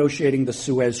renegotiating the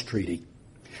Suez Treaty.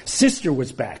 Sister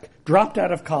was back, dropped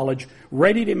out of college,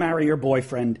 ready to marry her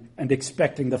boyfriend, and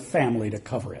expecting the family to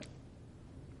cover it.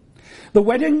 The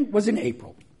wedding was in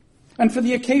April, and for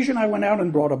the occasion I went out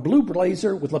and brought a blue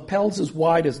blazer with lapels as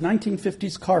wide as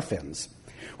 1950s car fins,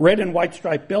 red and white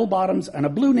striped bell-bottoms, and a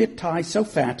blue knit tie so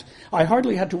fat I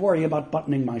hardly had to worry about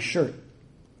buttoning my shirt.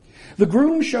 The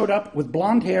groom showed up with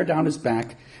blonde hair down his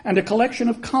back and a collection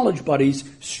of college buddies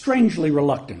strangely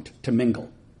reluctant to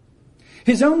mingle.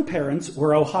 His own parents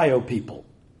were Ohio people.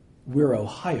 We're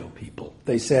Ohio people,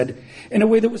 they said, in a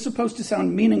way that was supposed to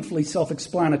sound meaningfully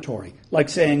self-explanatory, like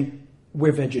saying,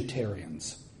 we're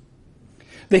vegetarians.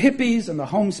 The hippies and the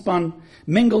homespun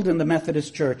mingled in the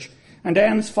Methodist church, and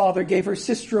Anne's father gave her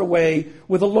sister away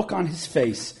with a look on his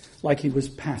face like he was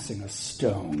passing a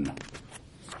stone.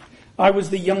 I was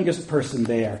the youngest person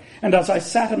there, and as I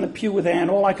sat in the pew with Anne,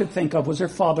 all I could think of was her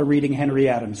father reading Henry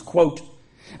Adams, quote,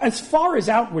 as far as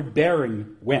outward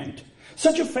bearing went,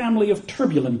 such a family of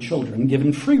turbulent children,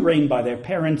 given free rein by their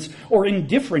parents or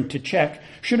indifferent to check,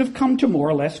 should have come to more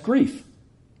or less grief.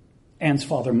 Anne's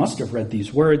father must have read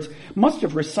these words, must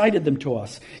have recited them to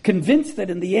us, convinced that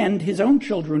in the end his own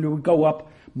children would go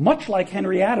up, much like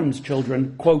Henry Adams'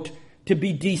 children, quote, to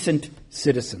be decent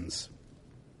citizens.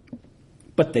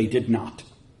 But they did not.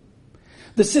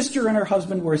 The sister and her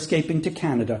husband were escaping to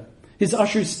Canada, his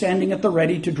ushers standing at the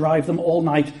ready to drive them all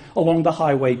night along the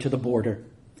highway to the border.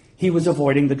 He was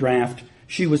avoiding the draft.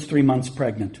 She was 3 months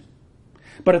pregnant.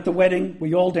 But at the wedding,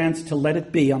 we all danced to Let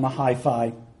It Be on the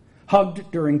hi-fi,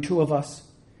 hugged during Two of Us,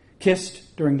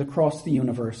 kissed during the Cross the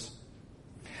Universe.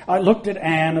 I looked at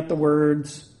Anne at the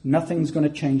words, nothing's going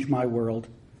to change my world,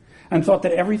 and thought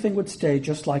that everything would stay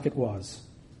just like it was.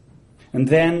 And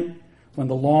then, when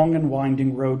the long and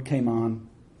winding road came on,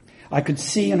 I could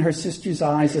see in her sister's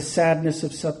eyes a sadness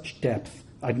of such depth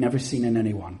I'd never seen in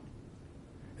anyone.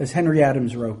 As Henry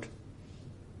Adams wrote,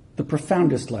 the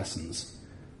profoundest lessons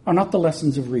are not the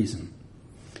lessons of reason.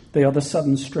 They are the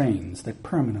sudden strains that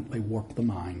permanently warp the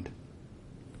mind.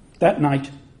 That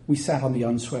night, we sat on the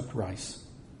unswept rice.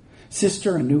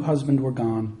 Sister and new husband were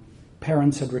gone.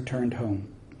 Parents had returned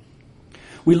home.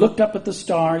 We looked up at the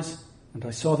stars, and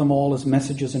I saw them all as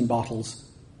messages in bottles,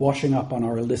 washing up on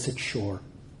our illicit shore.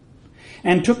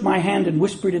 Anne took my hand and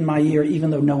whispered in my ear, even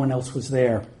though no one else was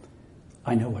there,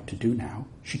 I know what to do now.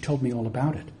 She told me all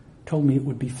about it. Told me it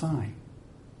would be fine.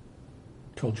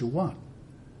 Told you what?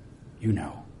 You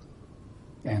know,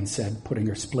 Anne said, putting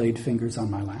her splayed fingers on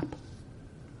my lap.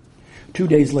 2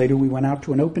 days later, we went out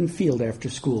to an open field after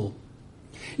school.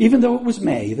 Even though it was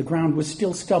May, the ground was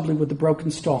still stubbly with the broken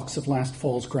stalks of last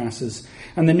fall's grasses,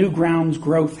 and the new ground's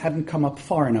growth hadn't come up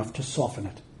far enough to soften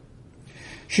it.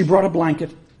 She brought a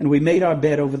blanket, and we made our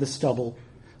bed over the stubble,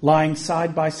 lying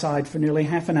side by side for nearly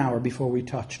half an hour before we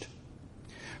touched.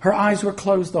 Her eyes were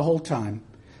closed the whole time,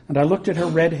 and I looked at her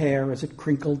red hair as it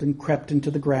crinkled and crept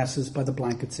into the grasses by the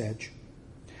blanket's edge.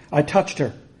 I touched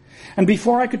her, and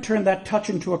before I could turn that touch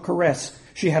into a caress,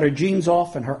 she had her jeans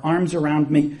off and her arms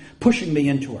around me, pushing me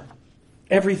into her.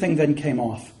 Everything then came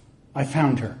off. I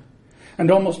found her, and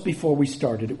almost before we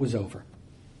started, it was over.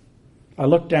 I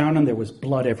looked down, and there was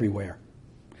blood everywhere.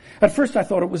 At first I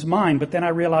thought it was mine, but then I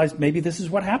realized maybe this is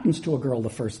what happens to a girl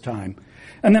the first time.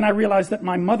 And then I realized that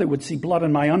my mother would see blood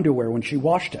in my underwear when she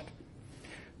washed it.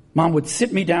 Mom would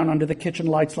sit me down under the kitchen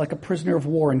lights like a prisoner of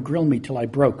war and grill me till I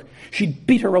broke. She'd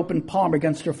beat her open palm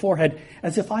against her forehead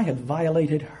as if I had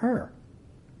violated her.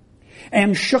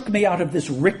 Anne shook me out of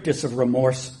this rictus of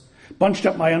remorse, bunched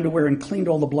up my underwear and cleaned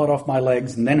all the blood off my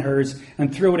legs and then hers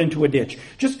and threw it into a ditch.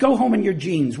 Just go home in your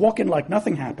jeans, walk in like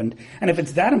nothing happened, and if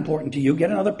it's that important to you,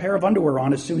 get another pair of underwear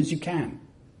on as soon as you can.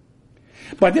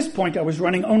 By this point, I was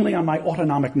running only on my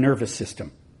autonomic nervous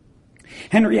system.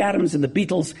 Henry Adams and the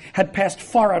Beatles had passed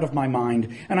far out of my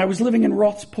mind, and I was living in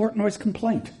Roth's Portnoy's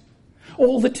complaint.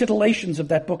 All the titillations of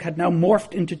that book had now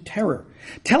morphed into terror.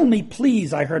 "Tell me,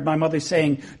 please," I heard my mother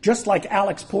saying, just like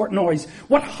Alex Portnoy's,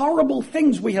 "what horrible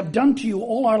things we have done to you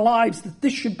all our lives that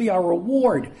this should be our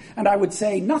reward." And I would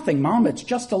say, "Nothing, Mom, it's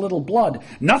just a little blood."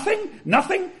 "Nothing?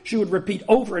 Nothing?" she would repeat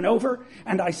over and over.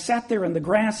 And I sat there in the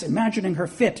grass imagining her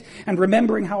fit and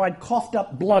remembering how I'd coughed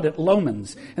up blood at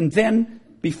Loman's. And then,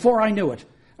 before I knew it,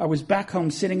 I was back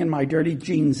home sitting in my dirty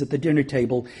jeans at the dinner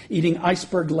table, eating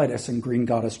iceberg lettuce and green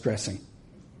goddess dressing.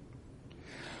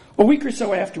 A week or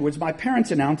so afterwards, my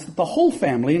parents announced that the whole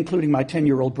family, including my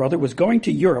 10-year-old brother, was going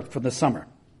to Europe for the summer.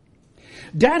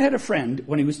 Dad had a friend,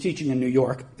 when he was teaching in New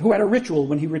York, who had a ritual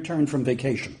when he returned from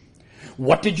vacation.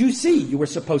 "What did you see?" you were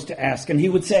supposed to ask, and he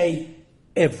would say,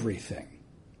 "Everything."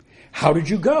 "How did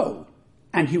you go?"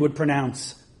 And he would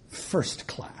pronounce, "First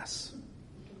class."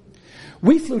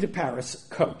 We flew to Paris,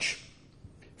 coach,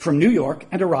 from New York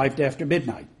and arrived after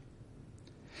midnight.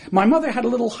 My mother had a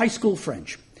little high school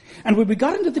French, and when we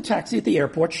got into the taxi at the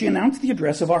airport, she announced the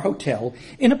address of our hotel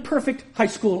in a perfect high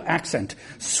school accent,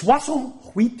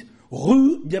 68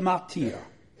 Rue des Martyrs.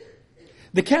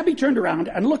 The cabbie turned around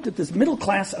and looked at this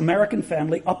middle-class American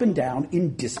family up and down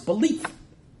in disbelief.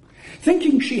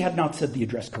 Thinking she had not said the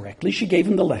address correctly, she gave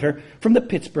him the letter from the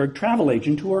Pittsburgh travel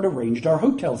agent who had arranged our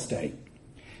hotel stay.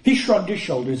 He shrugged his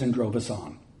shoulders and drove us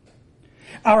on.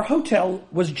 Our hotel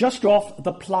was just off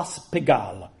the Place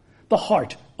Pigalle, the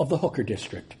heart of the hooker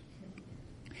district.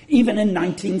 Even in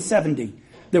 1970,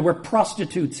 there were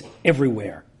prostitutes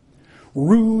everywhere.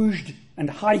 Rouged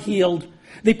and high-heeled,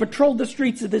 they patrolled the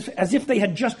streets as if they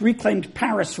had just reclaimed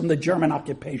Paris from the German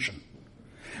occupation.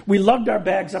 We lugged our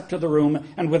bags up to the room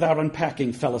and without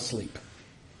unpacking fell asleep.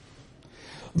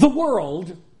 "The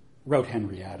world," wrote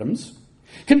Henry Adams,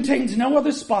 "contains no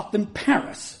other spot than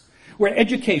Paris, where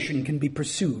education can be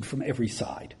pursued from every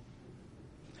side."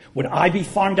 Would I be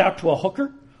farmed out to a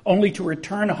hooker, only to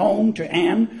return home to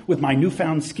Anne with my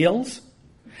newfound skills?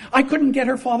 I couldn't get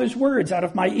her father's words out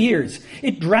of my ears.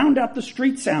 It drowned out the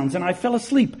street sounds, and I fell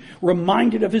asleep,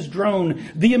 reminded of his drone,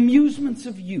 "The amusements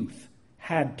of youth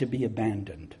had to be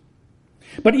abandoned."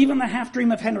 But even the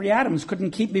half-dream of Henry Adams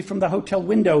couldn't keep me from the hotel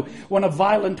window when a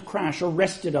violent crash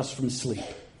arrested us from sleep.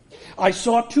 I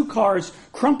saw two cars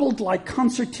crumpled like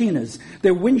concertinas,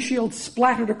 their windshields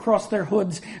splattered across their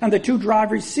hoods, and the two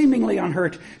drivers, seemingly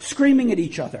unhurt, screaming at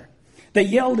each other. They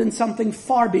yelled in something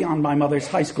far beyond my mother's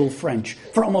high school French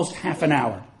for almost half an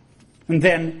hour. And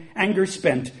then, anger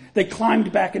spent, they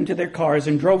climbed back into their cars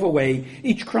and drove away,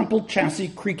 each crumpled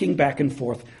chassis creaking back and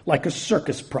forth like a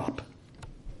circus prop.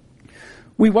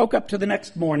 We woke up to the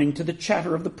next morning to the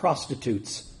chatter of the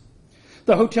prostitutes.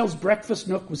 The hotel's breakfast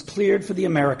nook was cleared for the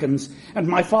Americans, and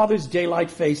my father's daylight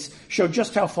face showed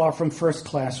just how far from first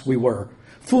class we were,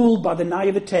 fooled by the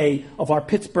naivete of our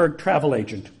Pittsburgh travel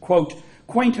agent, quote,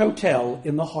 "quaint hotel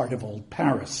in the heart of old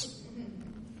Paris."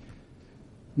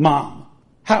 "Mom,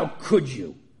 how could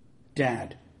you?"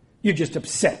 "Dad, you're just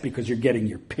upset because you're getting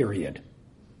your period."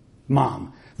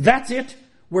 "Mom, that's it.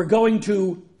 We're going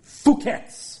to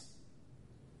Fouquet's."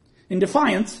 In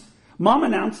defiance, Mom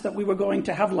announced that we were going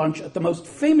to have lunch at the most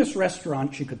famous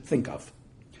restaurant she could think of,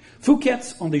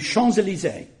 Fouquet's on the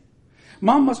Champs-Élysées.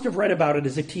 Mom must have read about it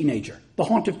as a teenager, the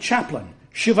haunt of Chaplin,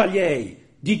 Chevalier,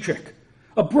 Dietrich,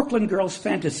 a Brooklyn girl's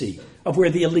fantasy of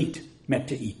where the elite met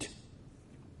to eat.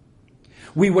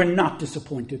 We were not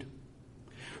disappointed.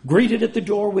 Greeted at the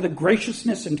door with a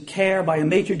graciousness and care by a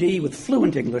maitre d' with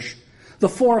fluent English, the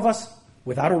four of us,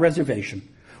 without a reservation,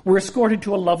 were escorted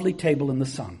to a lovely table in the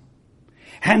sun.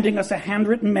 Handing us a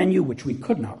handwritten menu, which we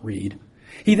could not read,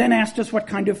 he then asked us what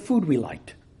kind of food we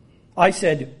liked. I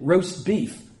said, "roast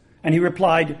beef," and he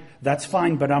replied, "That's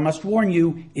fine, but I must warn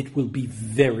you, it will be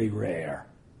very rare."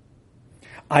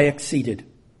 I acceded.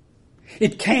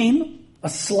 It came, a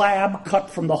slab cut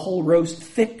from the whole roast,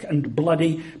 thick and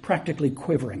bloody, practically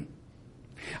quivering.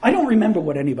 I don't remember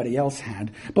what anybody else had,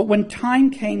 but when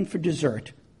time came for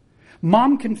dessert,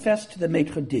 Mom confessed to the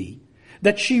maitre d'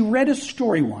 that she read a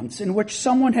story once in which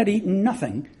someone had eaten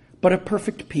nothing but a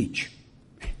perfect peach.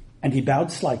 And he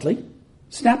bowed slightly,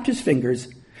 snapped his fingers,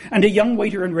 and a young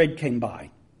waiter in red came by.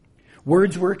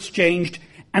 Words were exchanged,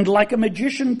 and like a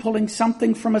magician pulling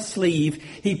something from a sleeve,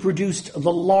 he produced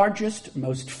the largest,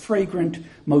 most fragrant,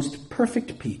 most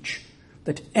perfect peach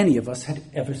that any of us had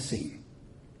ever seen.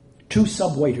 2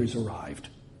 sub-waiters arrived.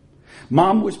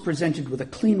 Mom was presented with a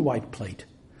clean white plate,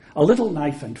 a little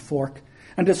knife and fork,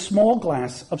 and a small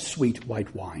glass of sweet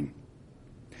white wine.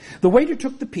 The waiter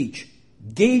took the peach,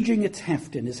 gauging its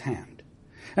heft in his hand,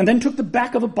 and then took the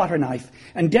back of a butter knife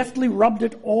and deftly rubbed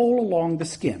it all along the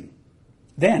skin.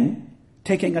 Then,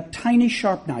 taking a tiny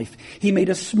sharp knife, he made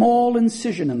a small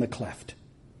incision in the cleft.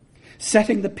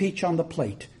 Setting the peach on the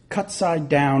plate, cut side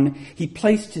down, he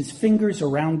placed his fingers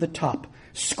around the top,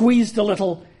 squeezed a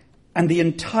little, and the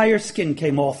entire skin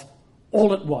came off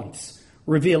all at once,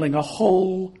 revealing a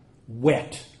whole,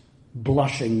 wet,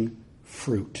 blushing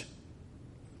fruit.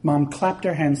 Mom clapped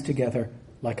her hands together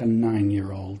like a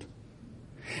 9-year-old.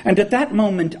 And at that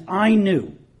moment, I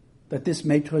knew that this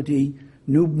maitre d'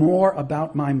 knew more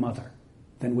about my mother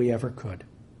than we ever could.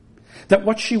 That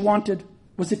what she wanted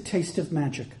was a taste of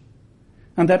magic,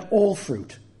 and that all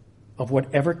fruit, of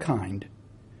whatever kind,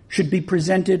 should be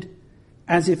presented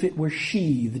as if it were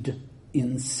sheathed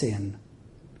in sin.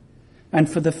 And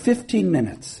for the 15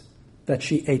 minutes that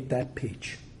she ate that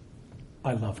peach,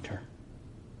 I loved her.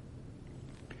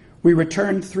 We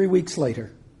returned 3 weeks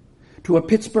later to a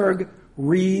Pittsburgh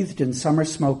wreathed in summer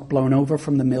smoke blown over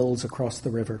from the mills across the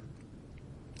river.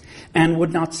 Anne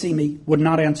would not see me, would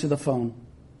not answer the phone.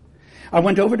 I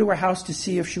went over to her house to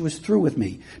see if she was through with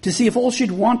me, to see if all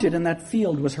she'd wanted in that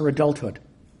field was her adulthood.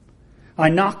 I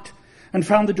knocked and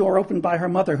found the door opened by her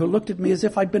mother, who looked at me as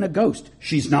if I'd been a ghost.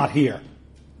 She's not here.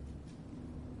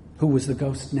 Who was the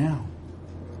ghost now?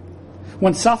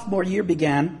 When sophomore year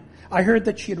began, I heard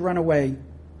that she had run away,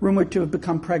 rumored to have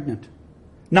become pregnant.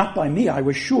 Not by me, I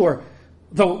was sure,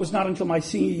 though it was not until my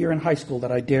senior year in high school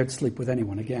that I dared sleep with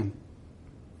anyone again.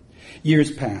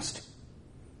 Years passed.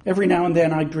 Every now and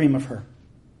then I'd dream of her.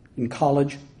 In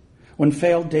college, when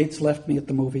failed dates left me at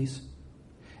the movies.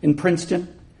 In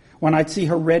Princeton, when I'd see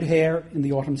her red hair in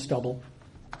the autumn stubble.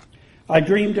 I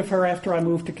dreamed of her after I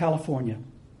moved to California,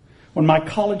 when my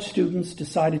college students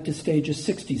decided to stage a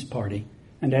 60s party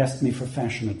and asked me for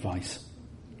fashion advice.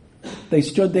 They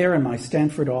stood there in my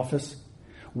Stanford office,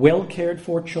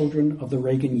 well-cared-for children of the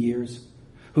Reagan years,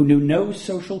 who knew no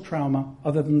social trauma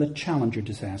other than the Challenger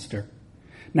disaster,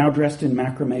 now dressed in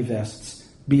macrame vests,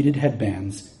 beaded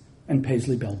headbands, and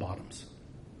paisley bell-bottoms.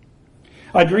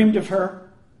 I dreamed of her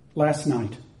last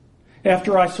night,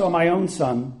 after I saw my own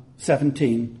son,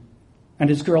 17, and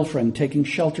his girlfriend taking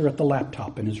shelter at the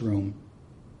laptop in his room.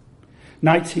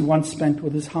 Nights he once spent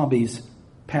with his hobbies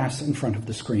pass in front of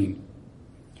the screen.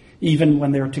 Even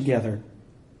when they're together,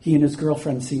 he and his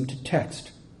girlfriend seem to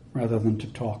text rather than to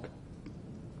talk.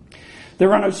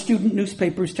 There are no student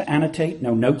newspapers to annotate,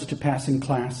 no notes to pass in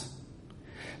class.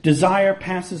 Desire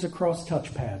passes across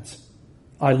touchpads.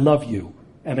 I love you,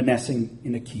 evanescing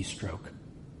in a keystroke.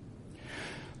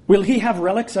 Will he have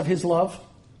relics of his love?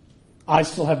 I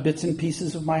still have bits and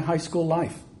pieces of my high school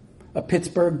life. A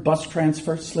Pittsburgh bus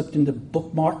transfer slipped as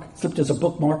a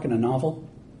bookmark in a novel.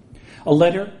 A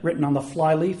letter written on the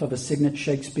flyleaf of a signet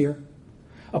Shakespeare.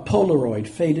 A Polaroid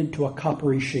faded to a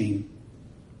coppery sheen.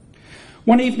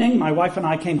 One evening, my wife and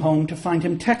I came home to find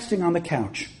him texting on the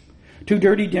couch. 2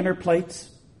 dirty dinner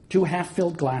plates, 2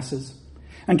 half-filled glasses,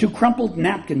 and 2 crumpled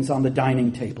napkins on the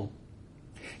dining table.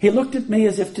 He looked at me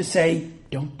as if to say,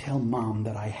 "Don't tell Mom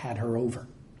that I had her over."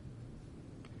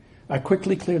 I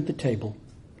quickly cleared the table,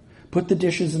 put the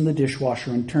dishes in the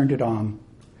dishwasher and turned it on,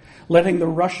 letting the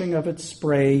rushing of its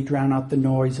spray drown out the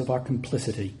noise of our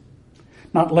complicity,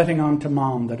 not letting on to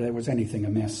Mom that there was anything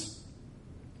amiss.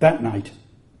 That night,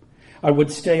 I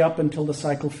would stay up until the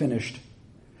cycle finished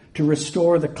to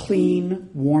restore the clean,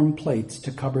 warm plates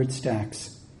to cupboard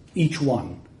stacks, each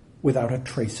one without a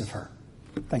trace of her.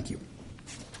 Thank you.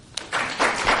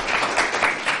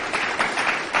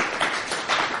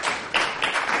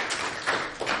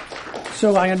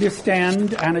 So I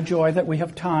understand, Anna Joy, that we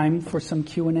have time for some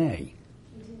Q&A.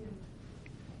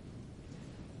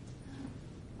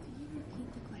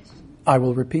 I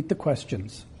will repeat the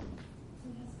questions.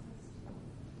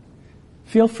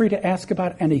 Feel free to ask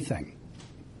about anything.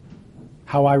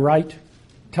 How I write.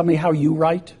 Tell me how you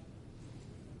write.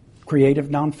 Creative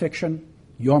nonfiction.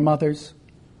 Your mother's.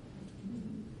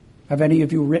 Have any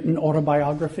of you written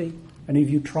autobiography? Any of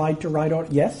you tried to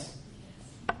write Yes?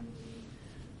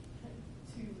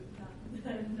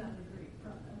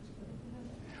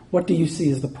 What do you see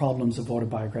as the problems of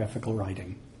autobiographical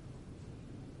writing?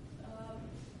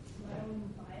 My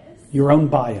own bias. Your own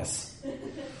bias. And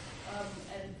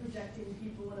projecting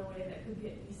people in a way that could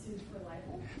get me sued for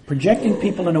libel. Projecting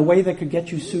people in a way that could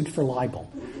get you sued for libel.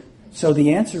 So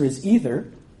the answer is either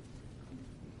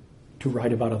to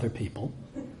write about other people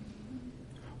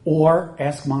or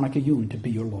ask Monica Yoon to be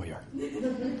your lawyer.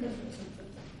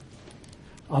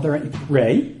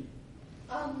 Ray?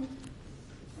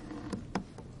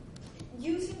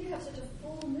 You seem to have such a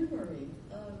full memory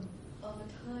of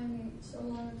a time so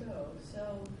long ago.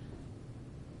 So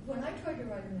when I tried to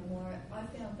write a memoir, I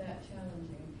found that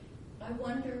challenging. I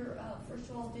wonder,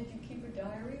 first of all, did you keep a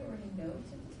diary or any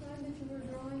notes at the time that you were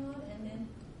drawing on? And then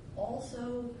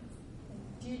also,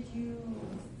 did you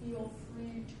feel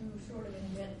free to sort of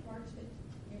invent parts that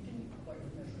you didn't quite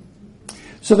remember?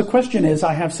 So the question is,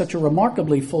 I have such a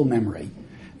remarkably full memory,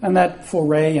 and that for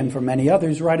Ray and for many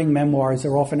others, writing memoirs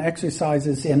are often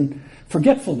exercises in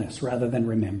forgetfulness rather than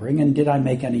remembering, and did I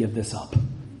make any of this up?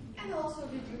 And also,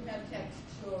 did you have text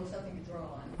or something to draw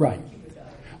on? Right.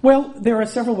 Well, there are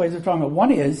several ways of drawing it.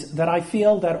 One is that I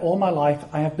feel that all my life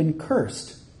I have been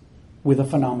cursed with a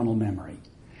phenomenal memory.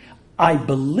 I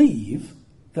believe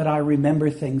that I remember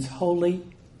things wholly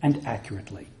and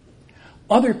accurately.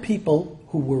 Other people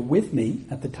who were with me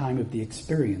at the time of the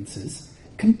experiences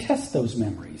contest those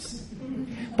memories.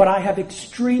 But I have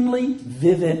extremely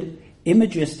vivid,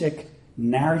 imagistic,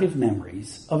 narrative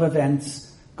memories of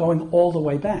events going all the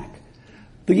way back.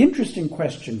 The interesting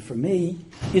question for me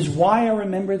is why I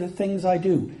remember the things I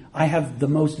do. I have the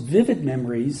most vivid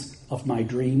memories of my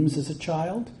dreams as a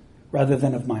child rather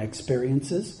than of my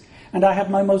experiences, and I have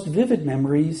my most vivid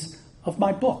memories of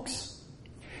my books.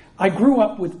 I grew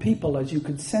up with people, as you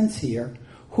could sense here,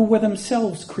 who were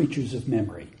themselves creatures of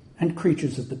memory and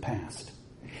creatures of the past.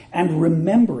 And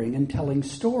remembering and telling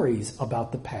stories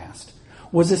about the past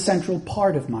was a central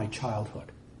part of my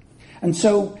childhood. And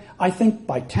so I think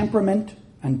by temperament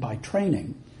and by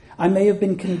training, I may have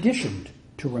been conditioned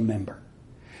to remember.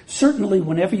 Certainly,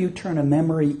 whenever you turn a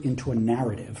memory into a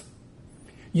narrative,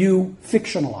 you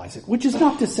fictionalize it, which is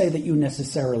not to say that you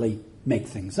necessarily make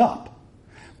things up,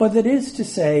 but that is to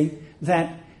say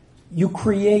that you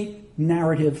create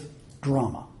narrative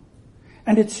drama.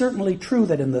 And it's certainly true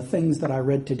that in the things that I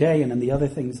read today and in the other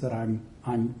things that I'm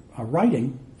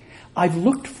writing, I've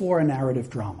looked for a narrative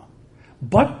drama.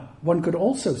 But one could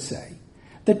also say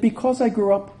that because I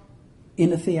grew up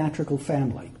in a theatrical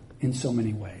family in so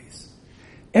many ways,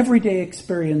 everyday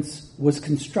experience was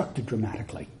constructed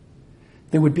dramatically.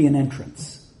 There would be an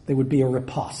entrance, there would be a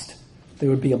riposte, there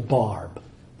would be a barb,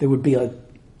 there would be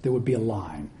a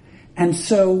line. And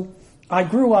so I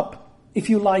grew up, if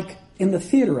you like, in the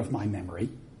theater of my memory,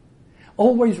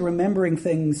 always remembering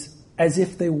things as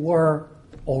if they were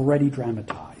already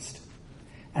dramatized.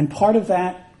 And part of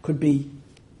that could be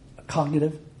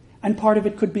cognitive, and part of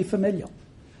it could be familial.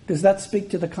 Does that speak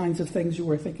to the kinds of things you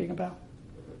were thinking about?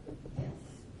 Yes.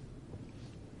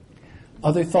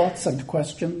 Other thoughts and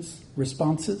questions,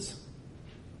 responses?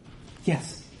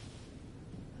 Yes?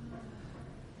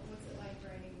 What's it like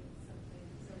writing something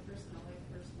so personal like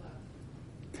First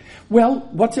Love? Well,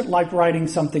 what's it like writing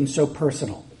something so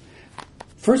personal?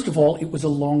 First of all, it was a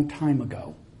long time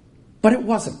ago, but it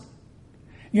wasn't.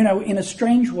 You know, in a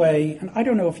strange way, and I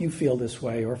don't know if you feel this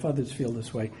way or if others feel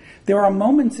this way, there are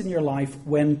moments in your life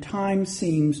when time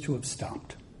seems to have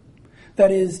stopped.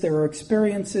 That is, there are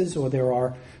experiences or there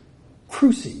are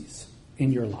cruces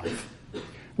in your life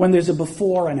when there's a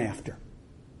before and after.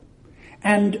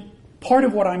 And part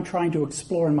of what I'm trying to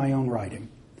explore in my own writing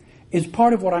is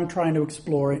part of what I'm trying to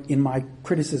explore in my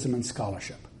criticism and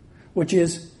scholarship, which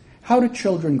is how do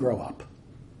children grow up?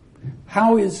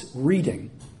 How is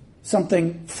reading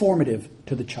something formative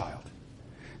to the child?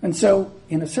 And so,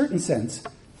 in a certain sense,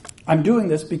 I'm doing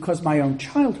this because my own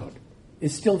childhood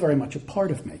is still very much a part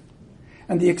of me.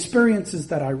 And the experiences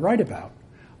that I write about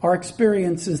are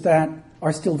experiences that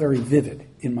are still very vivid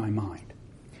in my mind.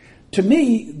 To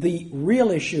me, the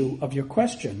real issue of your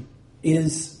question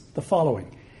is the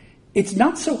following. It's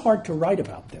not so hard to write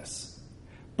about this,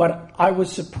 but I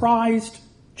was surprised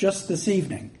just this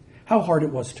evening how hard it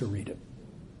was to read it.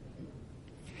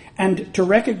 And to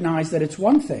recognize that it's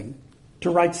one thing to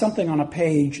write something on a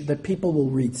page that people will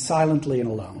read silently and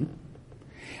alone,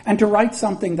 and to write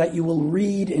something that you will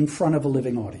read in front of a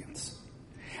living audience.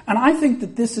 And I think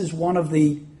that this is one of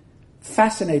the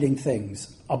fascinating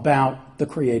things about the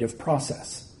creative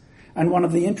process, and one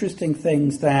of the interesting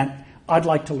things that I'd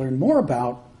like to learn more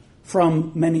about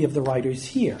from many of the writers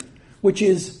here, which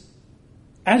is,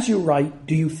 as you write,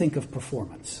 do you think of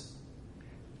performance?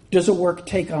 Does a work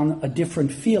take on a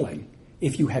different feeling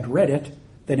if you had read it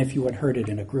than if you had heard it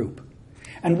in a group?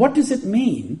 And what does it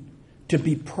mean to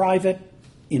be private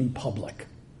in public?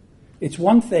 It's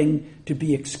one thing to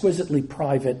be exquisitely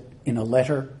private in a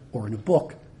letter or in a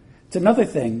book. It's another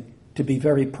thing to be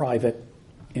very private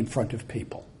in front of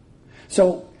people.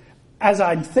 So as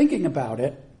I'm thinking about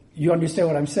it, you understand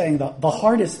what I'm saying, the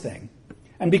hardest thing.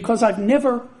 And because I've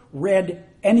never read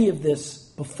any of this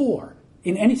before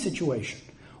in any situation,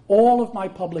 all of my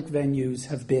public venues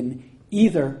have been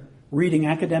either reading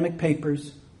academic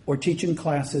papers or teaching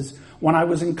classes. When I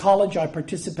was in college, I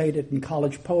participated in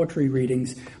college poetry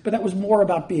readings, but that was more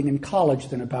about being in college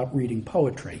than about reading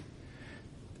poetry.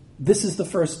 This is the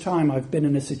first time I've been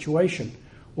in a situation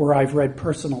where I've read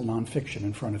personal nonfiction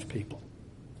in front of people.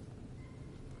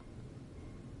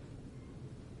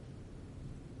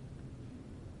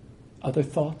 Other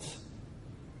thoughts?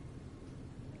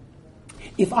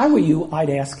 If I were you, I'd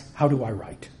ask, how do I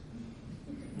write?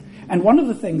 And one of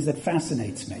the things that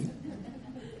fascinates me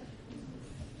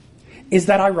is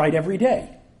that I write every day.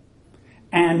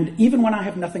 And even when I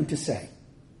have nothing to say.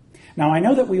 Now, I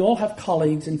know that we all have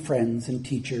colleagues and friends and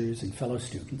teachers and fellow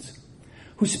students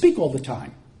who speak all the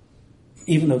time,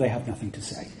 even though they have nothing to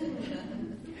say.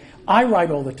 I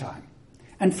write all the time.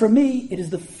 And for me, it is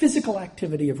the physical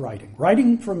activity of writing.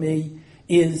 Writing, for me,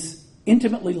 is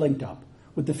intimately linked up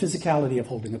with the physicality of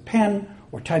holding a pen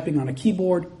or typing on a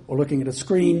keyboard or looking at a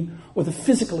screen or the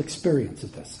physical experience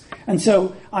of this. And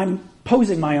so I'm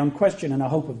posing my own question in a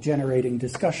hope of generating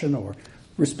discussion or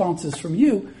responses from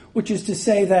you, which is to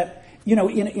say that,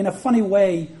 in a funny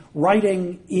way,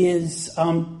 writing is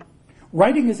an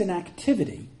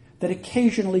activity that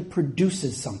occasionally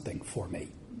produces something for me.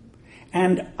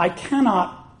 And I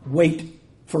cannot wait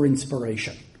for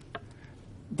inspiration.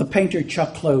 The painter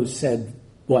Chuck Close said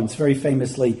once, very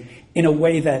famously, in a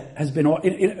way that has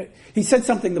been... he said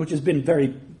something which has been very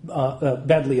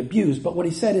badly abused, but what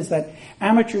he said is that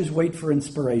amateurs wait for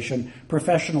inspiration,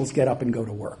 professionals get up and go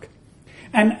to work.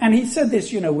 And he said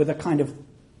this, with a kind of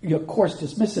coarse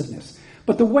dismissiveness.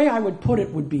 But the way I would put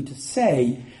it would be to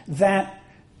say that,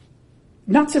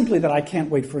 not simply that I can't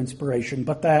wait for inspiration,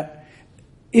 but that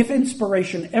if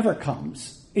inspiration ever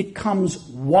comes, it comes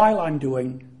while I'm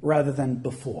doing rather than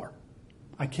before.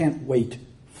 I can't wait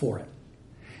for it.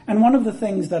 And one of the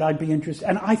things that I'd be interested,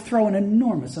 and I throw an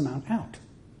enormous amount out.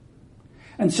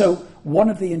 And so one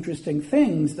of the interesting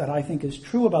things that I think is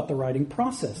true about the writing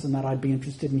process, and that I'd be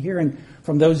interested in hearing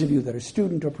from those of you that are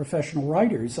student or professional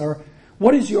writers, are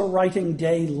what is your writing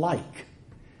day like?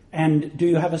 And do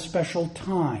you have a special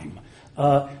time?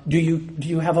 Do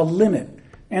you have a limit?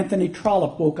 Anthony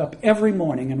Trollope woke up every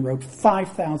morning and wrote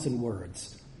 5,000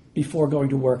 words before going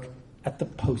to work at the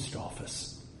post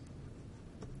office.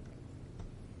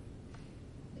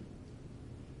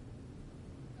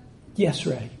 Yes,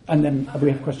 Ray. And then we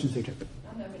have questions there too.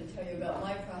 I'm not going to tell you about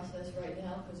my process right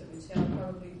now because it would sound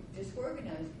probably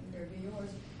disorganized compared to yours.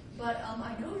 But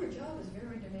I know your job is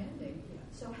very demanding.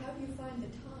 So how do you find the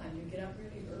time? Do you get up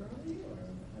really early, or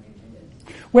how do you do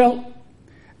this? Well,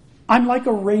 I'm like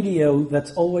a radio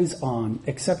that's always on,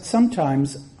 except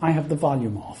sometimes I have the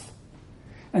volume off.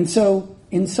 And so,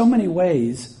 in so many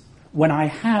ways, when I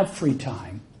have free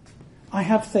time, I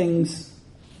have things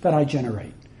that I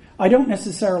generate. I don't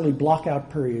necessarily block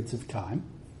out periods of time.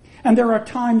 And there are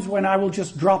times when I will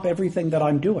just drop everything that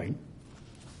I'm doing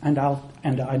and I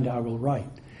will write.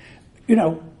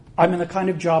 I'm in the kind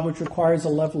of job which requires a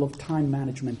level of time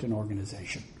management and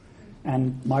organization.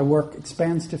 And my work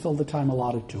expands to fill the time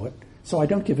allotted to it, so I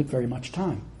don't give it very much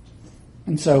time.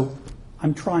 And so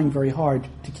I'm trying very hard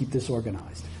to keep this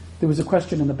organized. There was a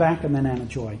question in the back, and then Anna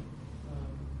Joy.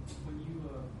 When you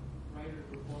write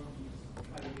or perform, do you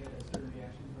try to get a certain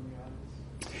reaction from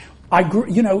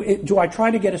your audience? Do I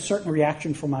try to get a certain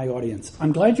reaction from my audience?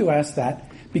 I'm glad you asked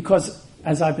that, because,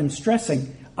 as I've been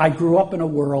stressing, I grew up in a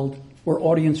world where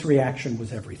audience reaction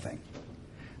was everything.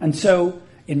 And so,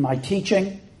 in my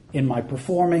teaching, in my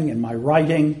performing, in my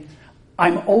writing,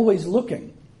 I'm always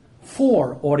looking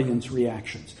for audience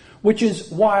reactions, which is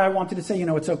why I wanted to say,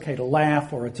 it's okay to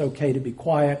laugh or it's okay to be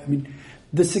quiet. I mean,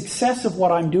 the success of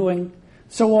what I'm doing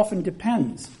so often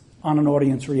depends on an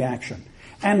audience reaction.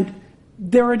 And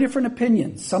there are different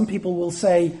opinions. Some people will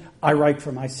say, I write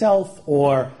for myself,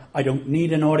 or I don't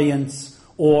need an audience,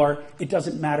 or it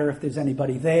doesn't matter if there's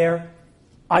anybody there.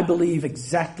 I believe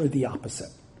exactly the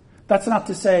opposite. That's not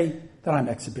to say that I'm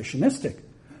exhibitionistic,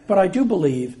 but I do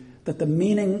believe that the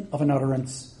meaning of an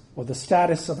utterance or the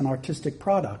status of an artistic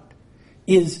product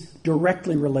is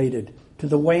directly related to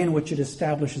the way in which it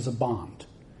establishes a bond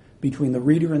between the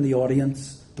reader and the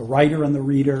audience, the writer and the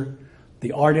reader,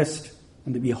 the artist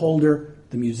and the beholder,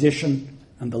 the musician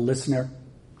and the listener.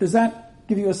 Does that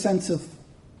give you a sense of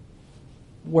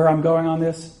where I'm going on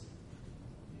this?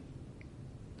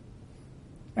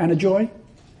 Anna Joy?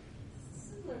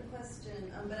 Similar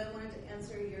question, but I wanted to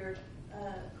answer your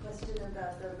question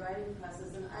about the writing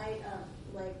process. And I,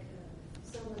 like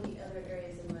so many other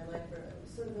areas in my life, are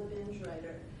sort of a binge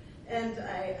writer. And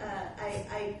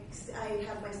I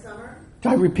have my summer.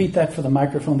 Can I repeat that for the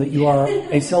microphone, that you are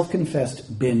a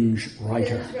self-confessed binge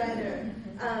writer? Binge writer.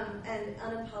 And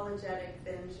unapologetic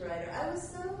binge writer. I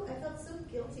felt so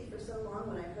guilty for so long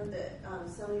when I heard that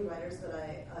so many writers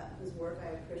that whose work I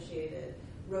appreciated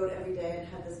wrote every day and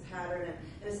had this pattern,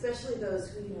 and especially those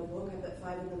who woke up at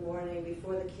 5 a.m.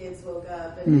 before the kids woke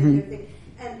up and everything,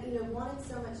 and wanted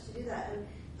so much to do that. And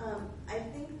I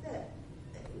think that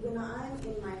when I'm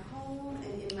in my home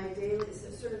and in my daily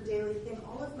thing,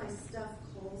 all of my stuff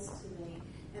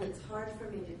and it's hard for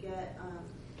me to get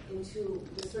into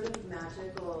the sort of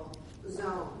magical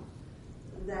zone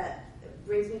that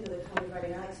brings me to the kind of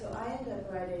writing I like. So I end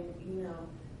up writing,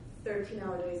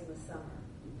 13-hour days in the summer,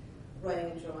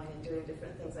 writing and drawing and doing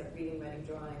different things like reading, writing,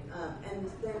 drawing.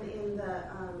 And then in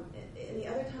the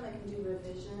other time I can do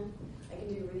revision, I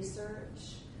can do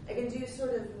research, I can do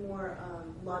sort of more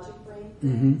logic brain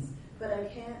things, but I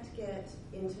can't get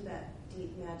into that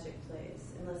deep magic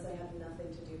place unless I have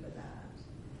nothing to do but that.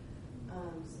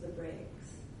 So the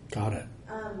breaks. Got it.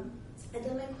 And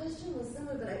then my question was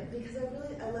similar, but because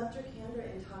I loved your candor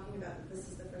in talking about that this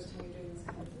is the first time you're doing this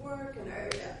kind of work and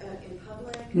in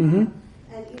public. And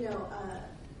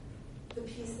the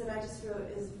piece that I just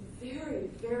wrote is very,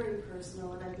 very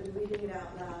personal, and I've been reading it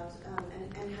out loud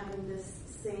and having this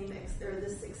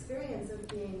this experience of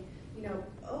being,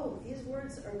 these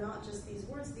words are not just these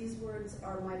words. These words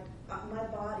are my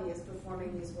body is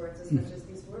performing these words as much as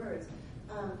these words,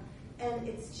 and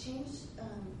it's changed.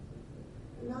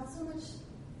 Not so much.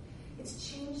 It's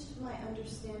changed my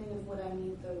understanding of what I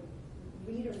need the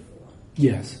reader for.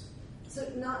 Yes.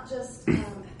 So not just am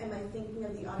I thinking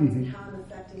of the audience and how I'm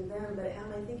affecting them, but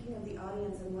am I thinking of the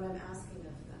audience and what I'm asking of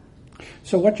them?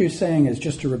 So what you're saying is,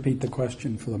 just to repeat the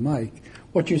question for the mic,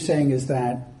 what you're saying is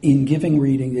that in giving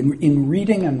reading, in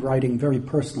reading and writing very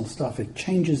personal stuff, it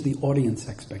changes the audience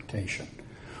expectation.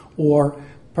 Or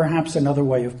perhaps another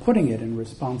way of putting it in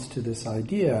response to this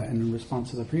idea and in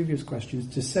response to the previous question is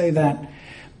to say that,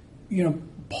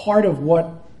 part of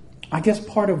what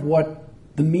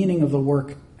the meaning of the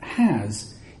work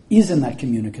has is in that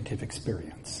communicative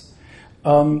experience.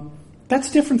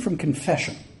 That's different from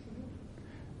confession.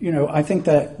 I think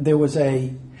that there's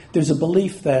a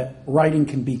belief that writing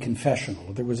can be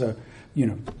confessional. There was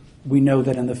we know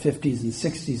that in the 50s and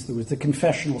 60s there was the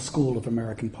confessional school of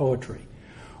American poetry.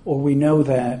 Or we know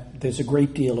that there's a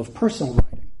great deal of personal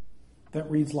writing that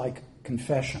reads like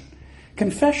confession.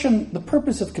 The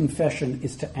purpose of confession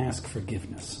is to ask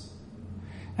forgiveness.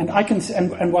 And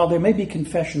while there may be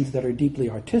confessions that are deeply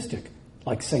artistic,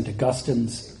 like St.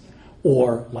 Augustine's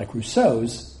or like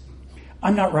Rousseau's,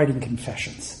 I'm not writing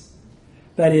confessions.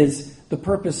 That is, the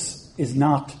purpose is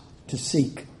not to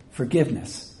seek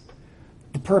forgiveness.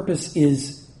 The purpose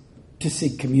is to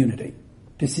seek community,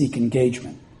 to seek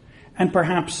engagement. And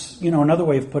perhaps, another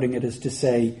way of putting it is to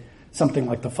say something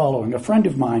like the following. A friend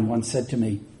of mine once said to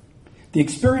me, the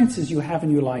experiences you have in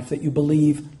your life that you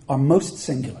believe are most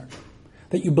singular,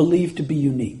 that you believe to be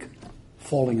unique,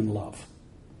 falling in love,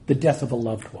 the death of a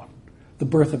loved one, the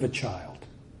birth of a child.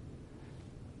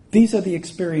 These are the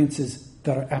experiences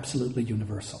that are absolutely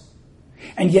universal.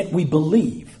 And yet we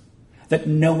believe that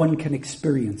no one can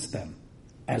experience them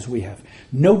as we have.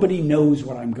 Nobody knows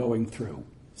what I'm going through,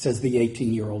 says the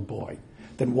 18-year-old boy.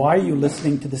 Then why are you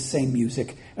listening to the same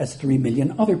music as 3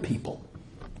 million other people?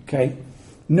 Okay?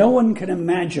 No one can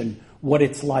imagine what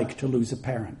it's like to lose a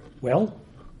parent. Well,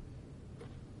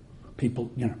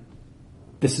 people,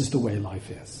 this is the way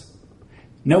life is.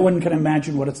 No one can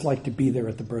imagine what it's like to be there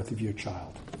at the birth of your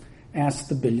child. Ask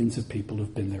the billions of people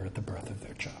who've been there at the birth of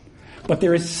their child. But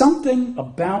there is something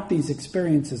about these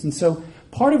experiences. And so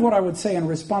part of what I would say in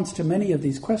response to many of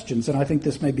these questions, and I think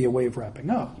this may be a way of wrapping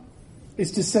up,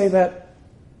 is to say that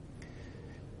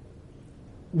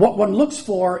what one looks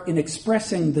for in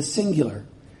expressing the singular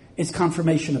is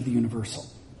confirmation of the universal.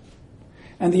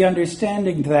 And the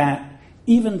understanding that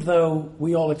even though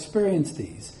we all experience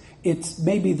these, it's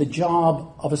maybe the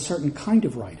job of a certain kind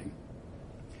of writing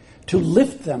to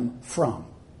lift them from,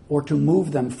 or to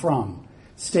move them from,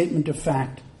 statement of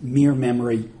fact, mere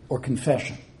memory, or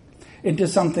confession, into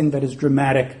something that is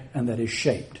dramatic and that is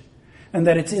shaped. And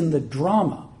that it's in the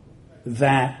drama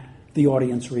that the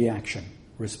audience reaction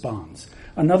responds.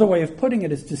 Another way of putting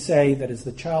it is to say that as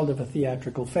the child of a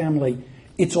theatrical family,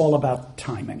 it's all about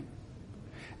timing.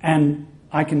 And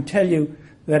I can tell you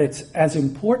that it's as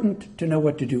important to know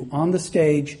what to do on the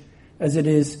stage as it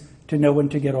is to know when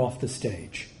to get off the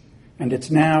stage. And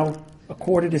it's now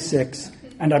 5:45,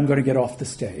 and I'm going to get off the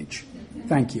stage.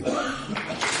 Thank you.